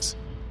extinctions.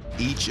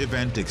 Each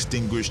event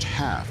extinguished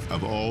half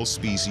of all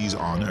species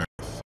on Earth.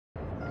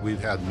 We've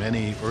had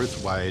many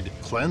Earth-wide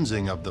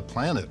cleansing of the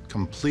planet,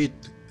 complete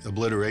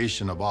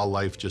obliteration of all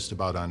life just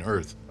about on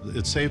Earth.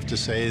 It's safe to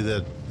say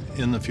that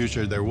in the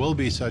future there will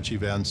be such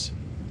events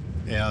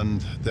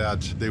and that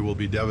they will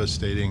be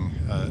devastating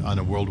on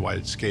a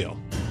worldwide scale.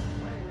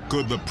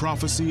 Could the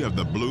prophecy of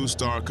the Blue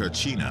Star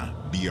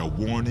Kachina be a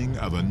warning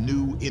of a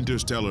new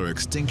interstellar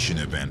extinction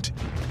event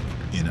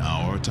in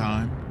our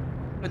time?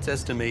 It's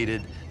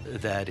estimated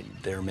that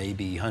there may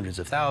be hundreds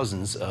of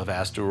thousands of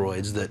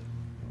asteroids that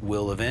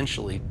will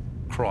eventually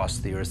cross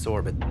the Earth's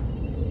orbit.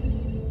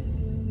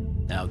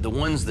 Now, the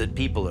ones that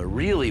people are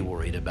really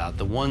worried about,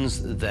 the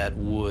ones that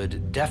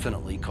would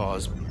definitely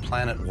cause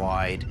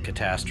planet-wide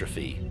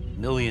catastrophe,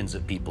 millions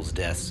of people's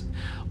deaths,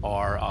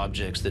 are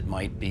objects that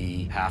might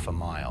be half a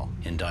mile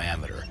in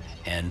diameter,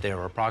 and there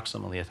are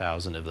approximately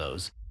 1,000 of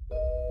those.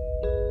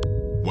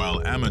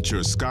 While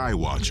amateur sky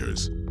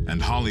watchers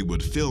and Hollywood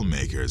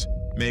filmmakers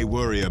may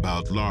worry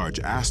about large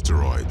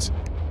asteroids,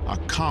 a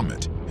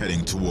comet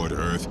heading toward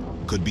Earth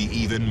could be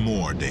even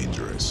more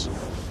dangerous.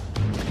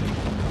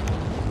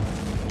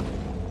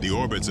 The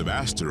orbits of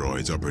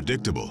asteroids are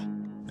predictable,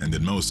 and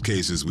in most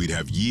cases we'd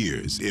have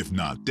years, if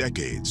not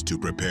decades, to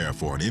prepare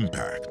for an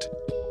impact.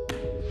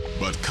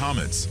 But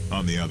comets,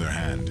 on the other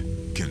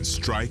hand, can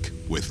strike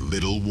with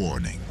little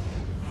warning.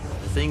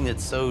 The thing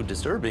that's so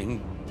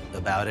disturbing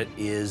about it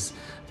is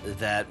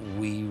that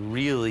we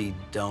really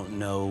don't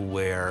know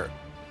where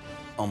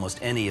almost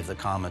any of the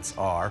comets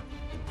are.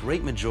 The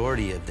great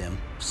majority of them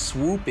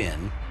swoop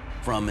in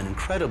from an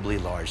incredibly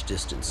large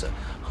distance,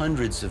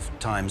 hundreds of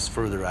times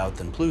further out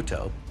than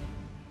Pluto,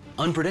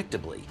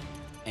 unpredictably.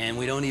 And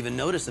we don't even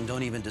notice them,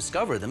 don't even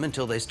discover them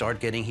until they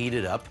start getting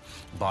heated up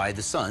by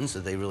the sun,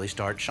 so they really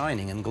start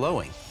shining and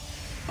glowing.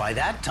 By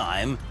that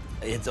time,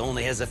 it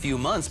only has a few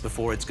months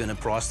before it's going to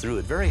cross through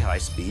at very high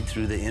speed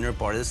through the inner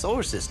part of the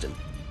solar system.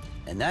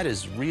 And that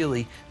is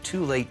really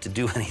too late to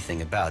do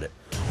anything about it.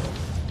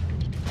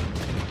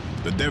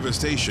 The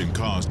devastation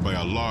caused by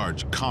a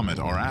large comet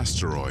or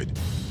asteroid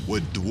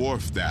would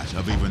dwarf that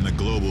of even the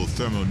global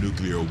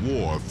thermonuclear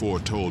war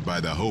foretold by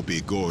the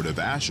Hopi Gourd of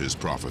Ashes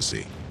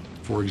prophecy.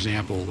 For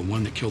example, the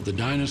one that killed the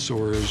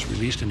dinosaurs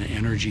released an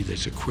energy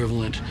that's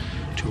equivalent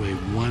to a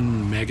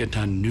 1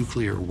 megaton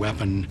nuclear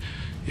weapon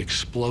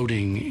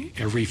exploding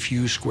every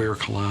few square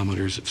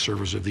kilometers of the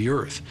surface of the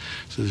Earth.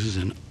 So this is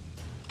an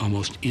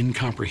almost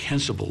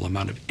incomprehensible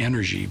amount of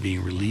energy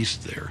being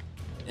released there.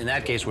 In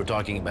that case, we're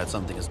talking about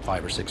something that's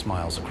 5 or 6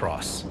 miles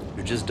across.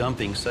 You're just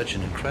dumping such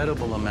an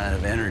incredible amount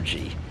of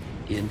energy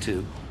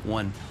into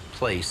one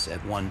place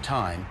at one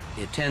time.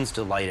 It tends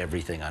to light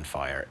everything on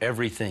fire,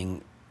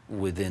 everything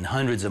within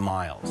hundreds of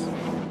miles.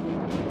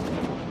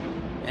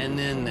 And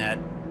then that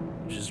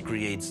just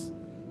creates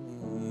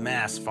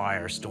mass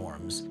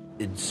firestorms.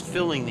 It's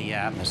filling the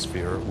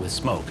atmosphere with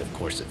smoke. Of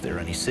course, if there are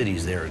any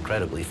cities, they're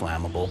incredibly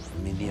flammable.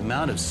 I mean, the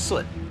amount of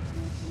soot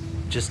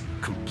just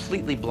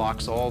completely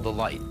blocks all the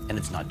light. And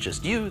it's not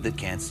just you that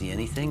can't see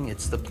anything,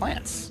 it's the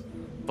plants.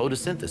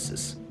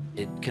 Photosynthesis.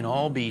 It can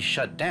all be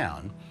shut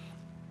down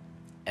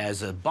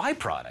as a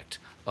byproduct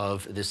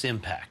of this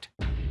impact.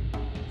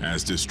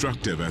 As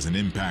destructive as an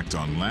impact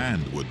on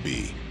land would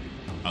be,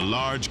 a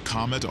large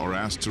comet or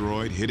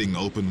asteroid hitting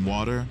open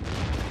water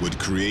would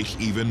create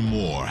even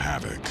more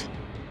havoc.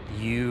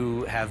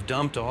 You have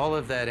dumped all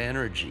of that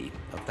energy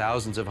of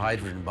thousands of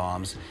hydrogen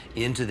bombs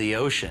into the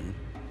ocean.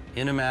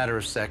 In a matter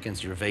of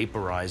seconds, you're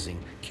vaporizing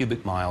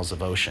cubic miles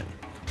of ocean.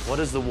 What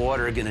is the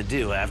water going to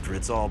do after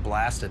it's all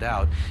blasted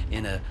out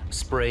in a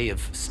spray of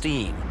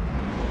steam?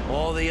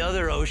 All the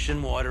other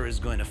ocean water is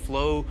going to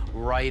flow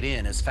right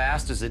in as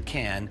fast as it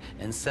can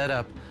and set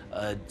up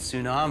a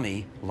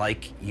tsunami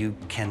like you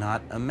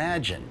cannot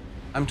imagine.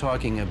 I'm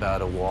talking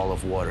about a wall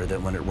of water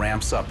that when it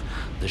ramps up,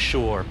 the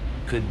shore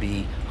could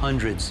be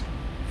hundreds,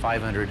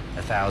 500,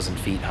 1,000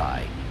 feet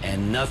high,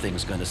 and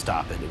nothing's going to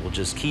stop it. It will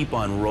just keep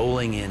on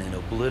rolling in and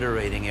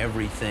obliterating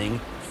everything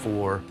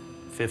for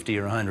 50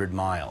 or 100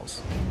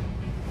 miles.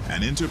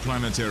 An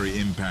interplanetary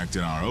impact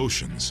in our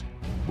oceans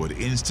would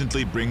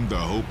instantly bring the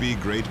Hopi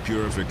Great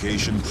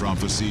Purification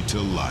prophecy to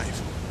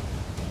life.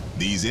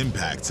 These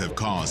impacts have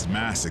caused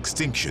mass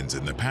extinctions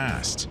in the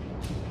past.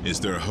 Is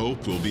there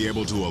hope we'll be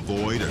able to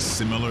avoid a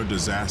similar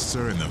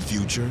disaster in the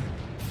future?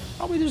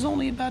 Probably there's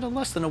only about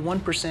less than a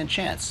 1%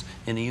 chance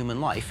in a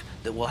human life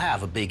that we'll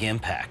have a big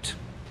impact.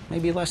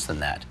 Maybe less than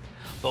that.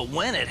 But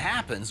when it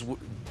happens,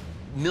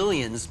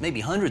 millions, maybe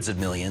hundreds of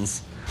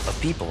millions of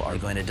people are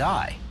going to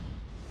die.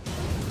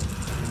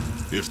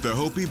 If the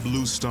Hopi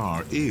Blue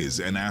Star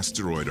is an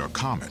asteroid or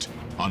comet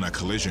on a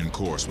collision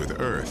course with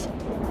Earth,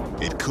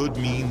 it could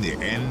mean the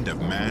end of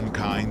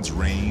mankind's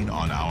reign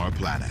on our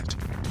planet.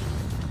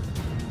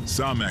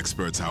 Some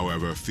experts,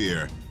 however,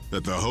 fear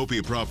that the Hopi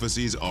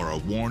prophecies are a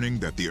warning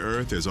that the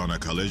Earth is on a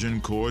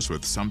collision course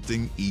with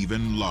something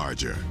even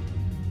larger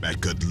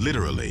that could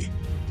literally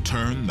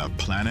turn the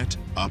planet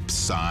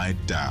upside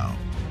down.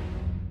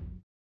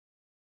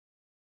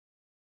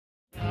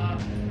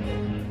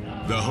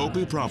 The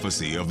Hopi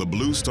prophecy of the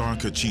Blue Star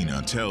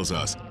Kachina tells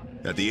us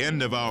that the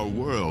end of our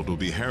world will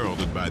be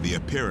heralded by the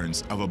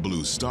appearance of a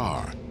blue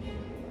star,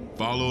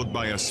 followed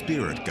by a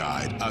spirit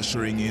guide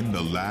ushering in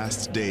the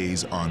last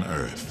days on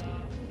Earth.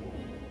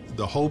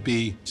 The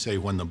Hopi say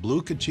when the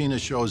blue Kachina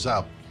shows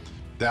up,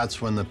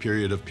 that's when the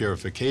period of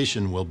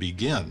purification will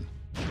begin.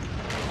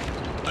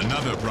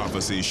 Another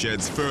prophecy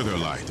sheds further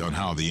light on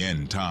how the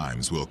end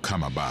times will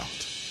come about.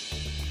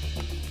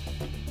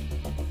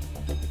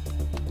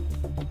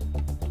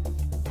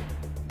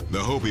 The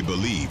Hopi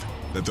believe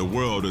that the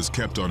world is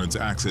kept on its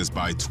axis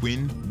by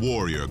twin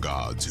warrior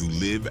gods who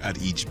live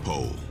at each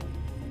pole.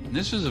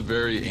 This is a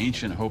very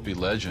ancient Hopi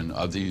legend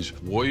of these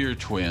warrior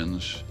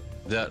twins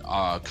that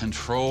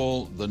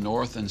control the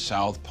North and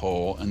South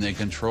Pole, and they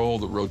control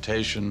the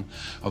rotation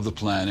of the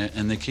planet,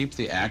 and they keep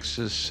the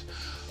axis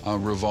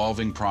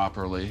revolving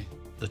properly.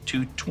 The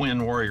two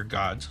twin warrior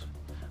gods,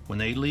 when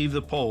they leave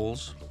the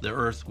poles, the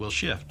Earth will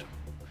shift.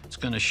 It's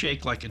going to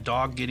shake like a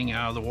dog getting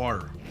out of the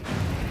water.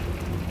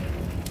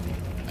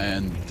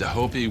 And the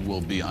Hopi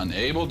will be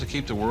unable to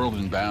keep the world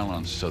in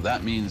balance, so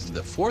that means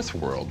the fourth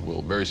world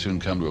will very soon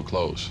come to a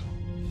close.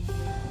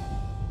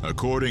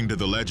 According to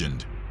the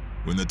legend,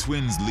 when the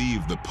twins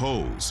leave the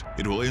poles,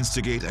 it will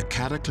instigate a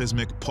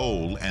cataclysmic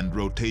pole and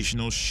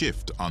rotational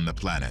shift on the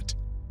planet.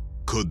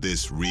 Could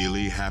this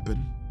really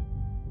happen?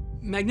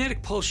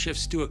 Magnetic pole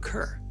shifts do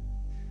occur.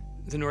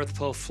 The North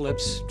Pole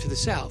flips to the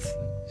south.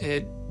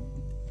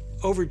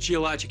 Over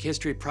geologic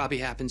history, it probably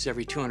happens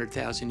every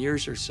 200,000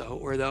 years or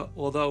so,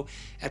 although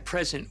at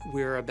present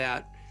we're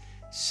about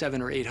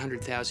 700,000 or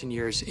 800,000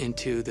 years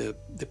into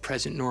the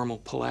present normal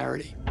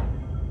polarity.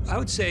 I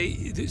would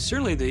say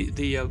certainly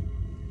the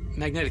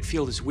magnetic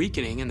field is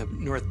weakening and the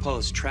North Pole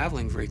is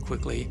traveling very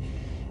quickly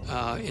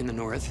in the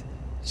north.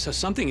 So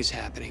something is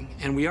happening,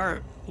 and we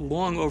are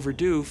long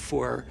overdue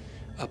for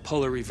a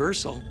polar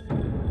reversal.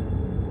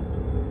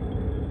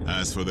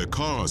 As for the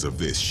cause of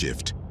this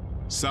shift,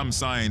 some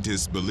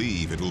scientists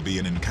believe it will be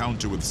an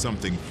encounter with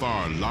something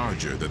far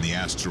larger than the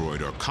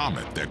asteroid or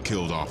comet that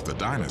killed off the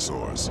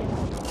dinosaurs.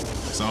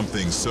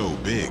 Something so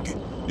big,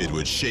 it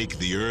would shake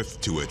the Earth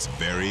to its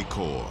very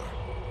core.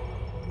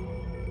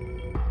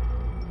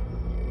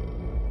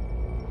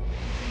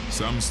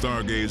 Some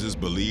stargazers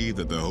believe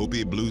that the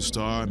Hopi Blue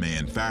Star may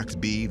in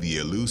fact be the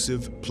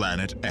elusive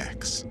Planet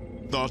X,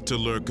 thought to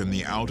lurk in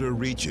the outer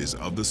reaches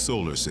of the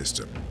solar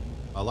system.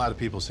 A lot of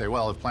people say,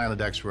 well, if Planet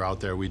X were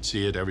out there, we'd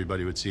see it,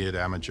 everybody would see it,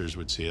 amateurs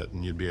would see it,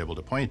 and you'd be able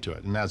to point to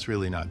it. And that's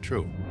really not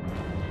true.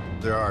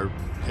 There are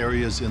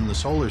areas in the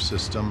solar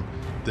system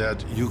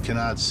that you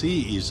cannot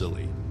see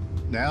easily.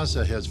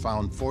 NASA has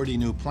found 40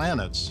 new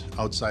planets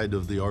outside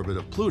of the orbit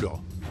of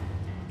Pluto.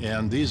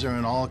 And these are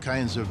in all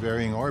kinds of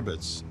varying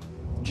orbits.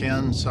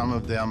 Can some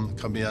of them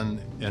come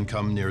in and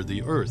come near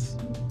the Earth?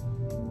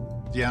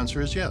 The answer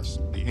is yes.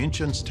 The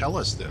ancients tell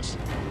us this.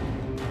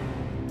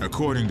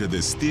 According to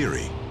this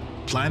theory,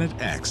 Planet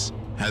X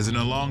has an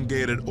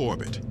elongated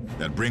orbit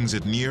that brings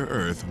it near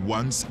Earth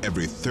once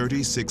every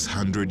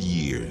 3,600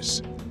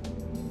 years.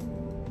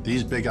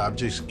 These big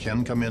objects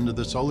can come into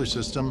the solar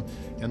system,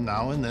 and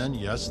now and then,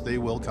 yes, they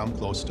will come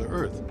close to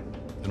Earth.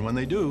 And when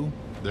they do,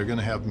 they're going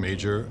to have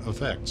major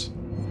effects.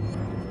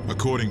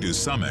 According to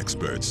some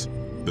experts,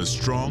 the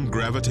strong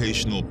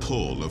gravitational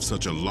pull of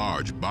such a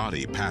large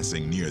body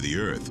passing near the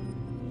Earth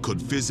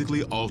could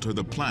physically alter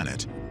the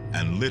planet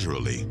and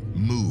literally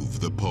move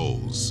the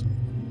poles.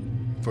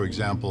 For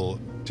example,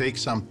 take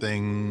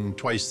something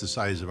twice the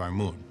size of our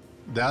moon.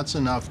 That's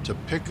enough to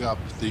pick up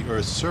the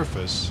Earth's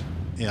surface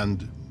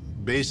and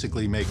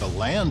basically make a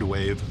land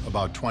wave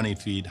about 20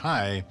 feet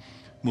high,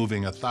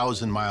 moving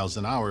 1,000 miles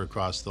an hour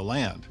across the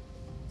land.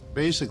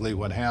 Basically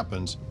what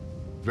happens,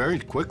 very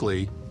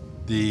quickly,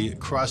 the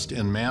crust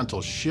and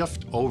mantle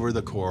shift over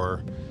the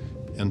core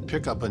and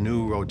pick up a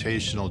new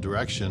rotational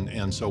direction.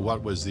 And so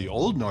what was the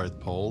old North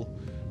Pole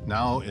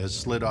now is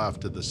slid off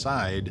to the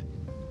side.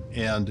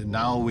 And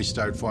now we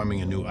start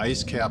forming a new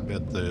ice cap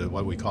at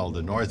what we call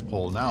the North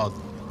Pole now.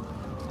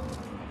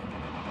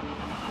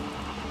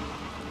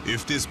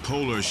 If this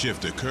polar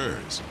shift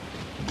occurs,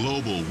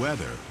 global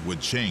weather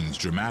would change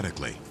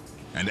dramatically,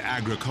 and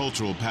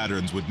agricultural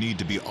patterns would need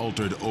to be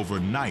altered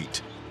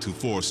overnight to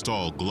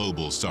forestall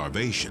global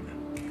starvation.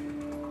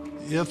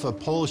 If a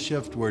pole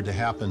shift were to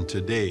happen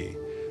today,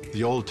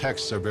 the old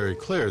texts are very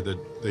clear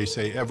that they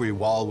say every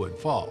wall would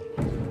fall.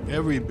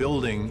 Every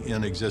building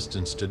in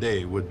existence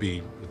today would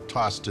be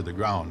tossed to the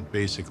ground,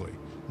 basically.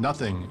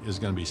 Nothing is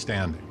going to be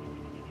standing.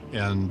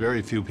 And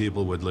very few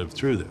people would live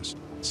through this.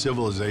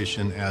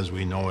 Civilization as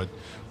we know it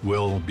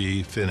will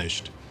be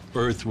finished.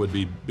 Earth would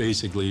be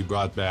basically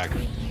brought back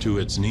to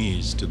its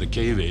knees, to the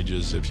cave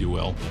ages, if you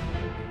will.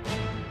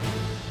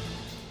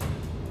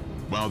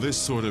 While this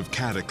sort of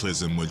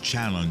cataclysm would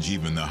challenge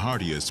even the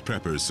hardiest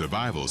prepper's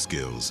survival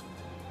skills,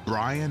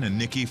 Brian and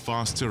Nikki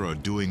Foster are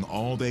doing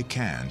all they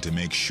can to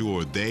make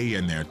sure they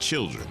and their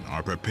children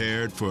are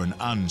prepared for an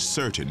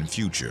uncertain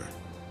future.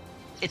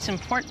 It's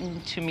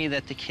important to me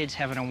that the kids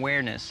have an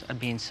awareness of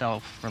being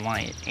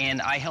self-reliant,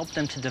 and I help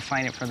them to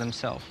define it for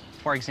themselves.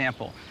 For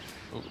example,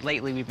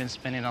 lately we've been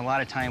spending a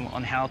lot of time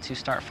on how to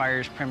start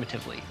fires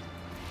primitively.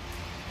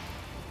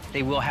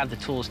 They will have the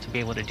tools to be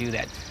able to do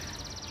that.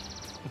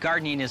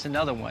 Gardening is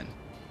another one.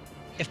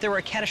 If there were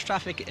a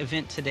catastrophic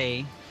event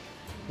today,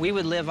 we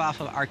would live off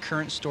of our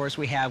current stores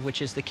we have,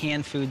 which is the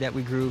canned food that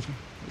we grew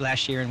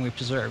last year and we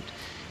preserved.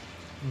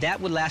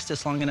 That would last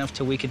us long enough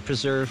till we could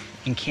preserve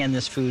and can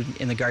this food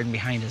in the garden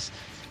behind us.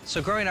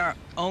 So growing our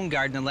own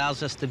garden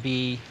allows us to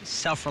be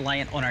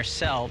self-reliant on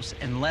ourselves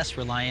and less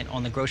reliant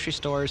on the grocery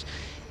stores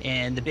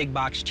and the big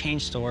box chain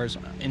stores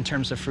in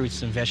terms of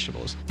fruits and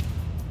vegetables.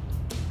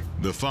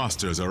 The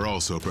Fosters are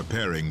also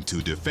preparing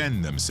to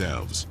defend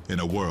themselves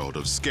in a world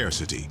of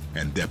scarcity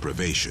and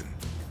deprivation.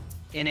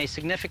 In a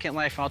significant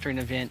life-altering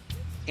event,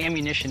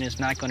 ammunition is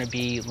not going to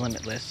be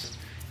limitless.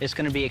 It's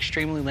going to be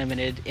extremely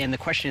limited, and the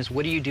question is,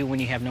 what do you do when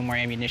you have no more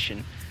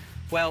ammunition?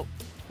 Well,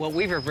 what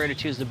we've reverted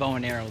to is the bow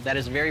and arrow. That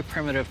is a very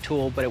primitive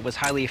tool, but it was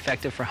highly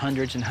effective for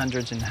hundreds and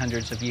hundreds and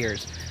hundreds of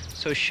years.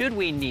 So should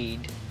we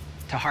need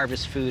to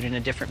harvest food in a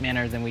different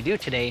manner than we do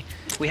today,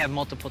 we have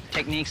multiple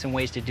techniques and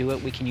ways to do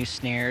it. We can use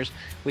snares,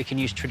 we can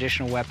use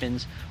traditional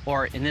weapons,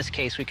 or in this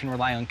case, we can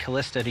rely on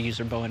Callista to use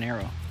her bow and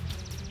arrow.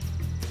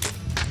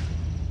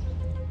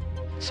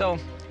 So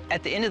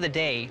at the end of the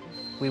day,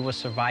 we will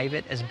survive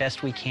it as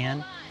best we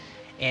can,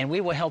 and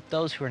we will help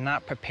those who are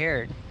not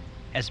prepared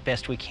as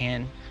best we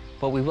can,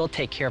 but we will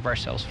take care of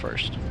ourselves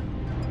first.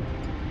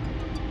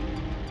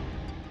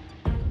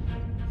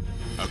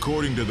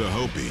 According to the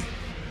Hopi,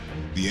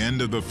 the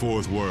end of the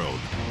Fourth World,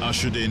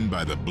 ushered in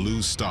by the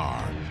Blue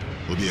Star,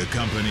 will be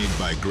accompanied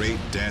by great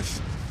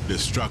death,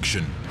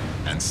 destruction,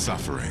 and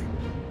suffering.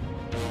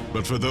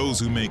 But for those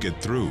who make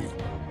it through,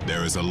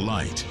 there is a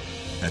light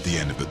at the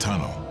end of the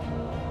tunnel.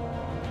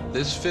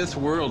 This fifth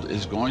world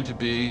is going to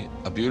be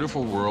a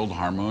beautiful world,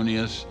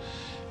 harmonious,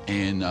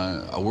 and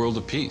a world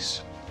of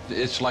peace.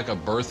 It's like a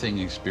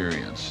birthing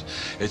experience.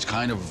 It's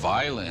kind of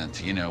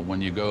violent, you know, when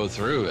you go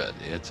through it.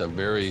 It's a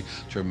very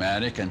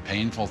traumatic and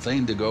painful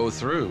thing to go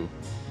through.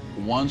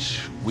 Once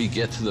we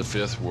get to the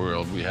fifth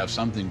world, we have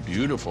something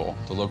beautiful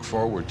to look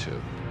forward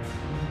to.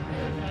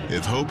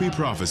 If Hopi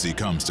prophecy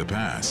comes to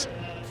pass,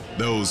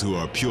 those who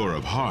are pure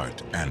of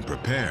heart and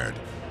prepared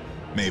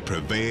may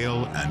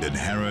prevail and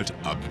inherit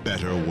a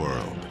better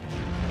world.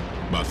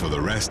 But for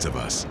the rest of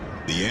us,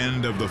 the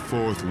end of the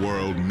Fourth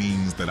World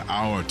means that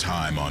our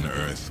time on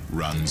Earth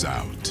runs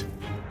out.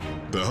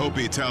 The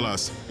Hopi tell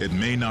us it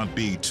may not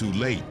be too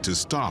late to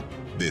stop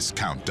this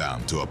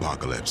countdown to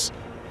apocalypse,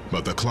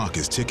 but the clock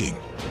is ticking.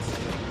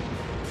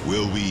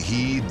 Will we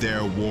heed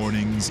their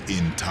warnings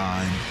in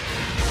time?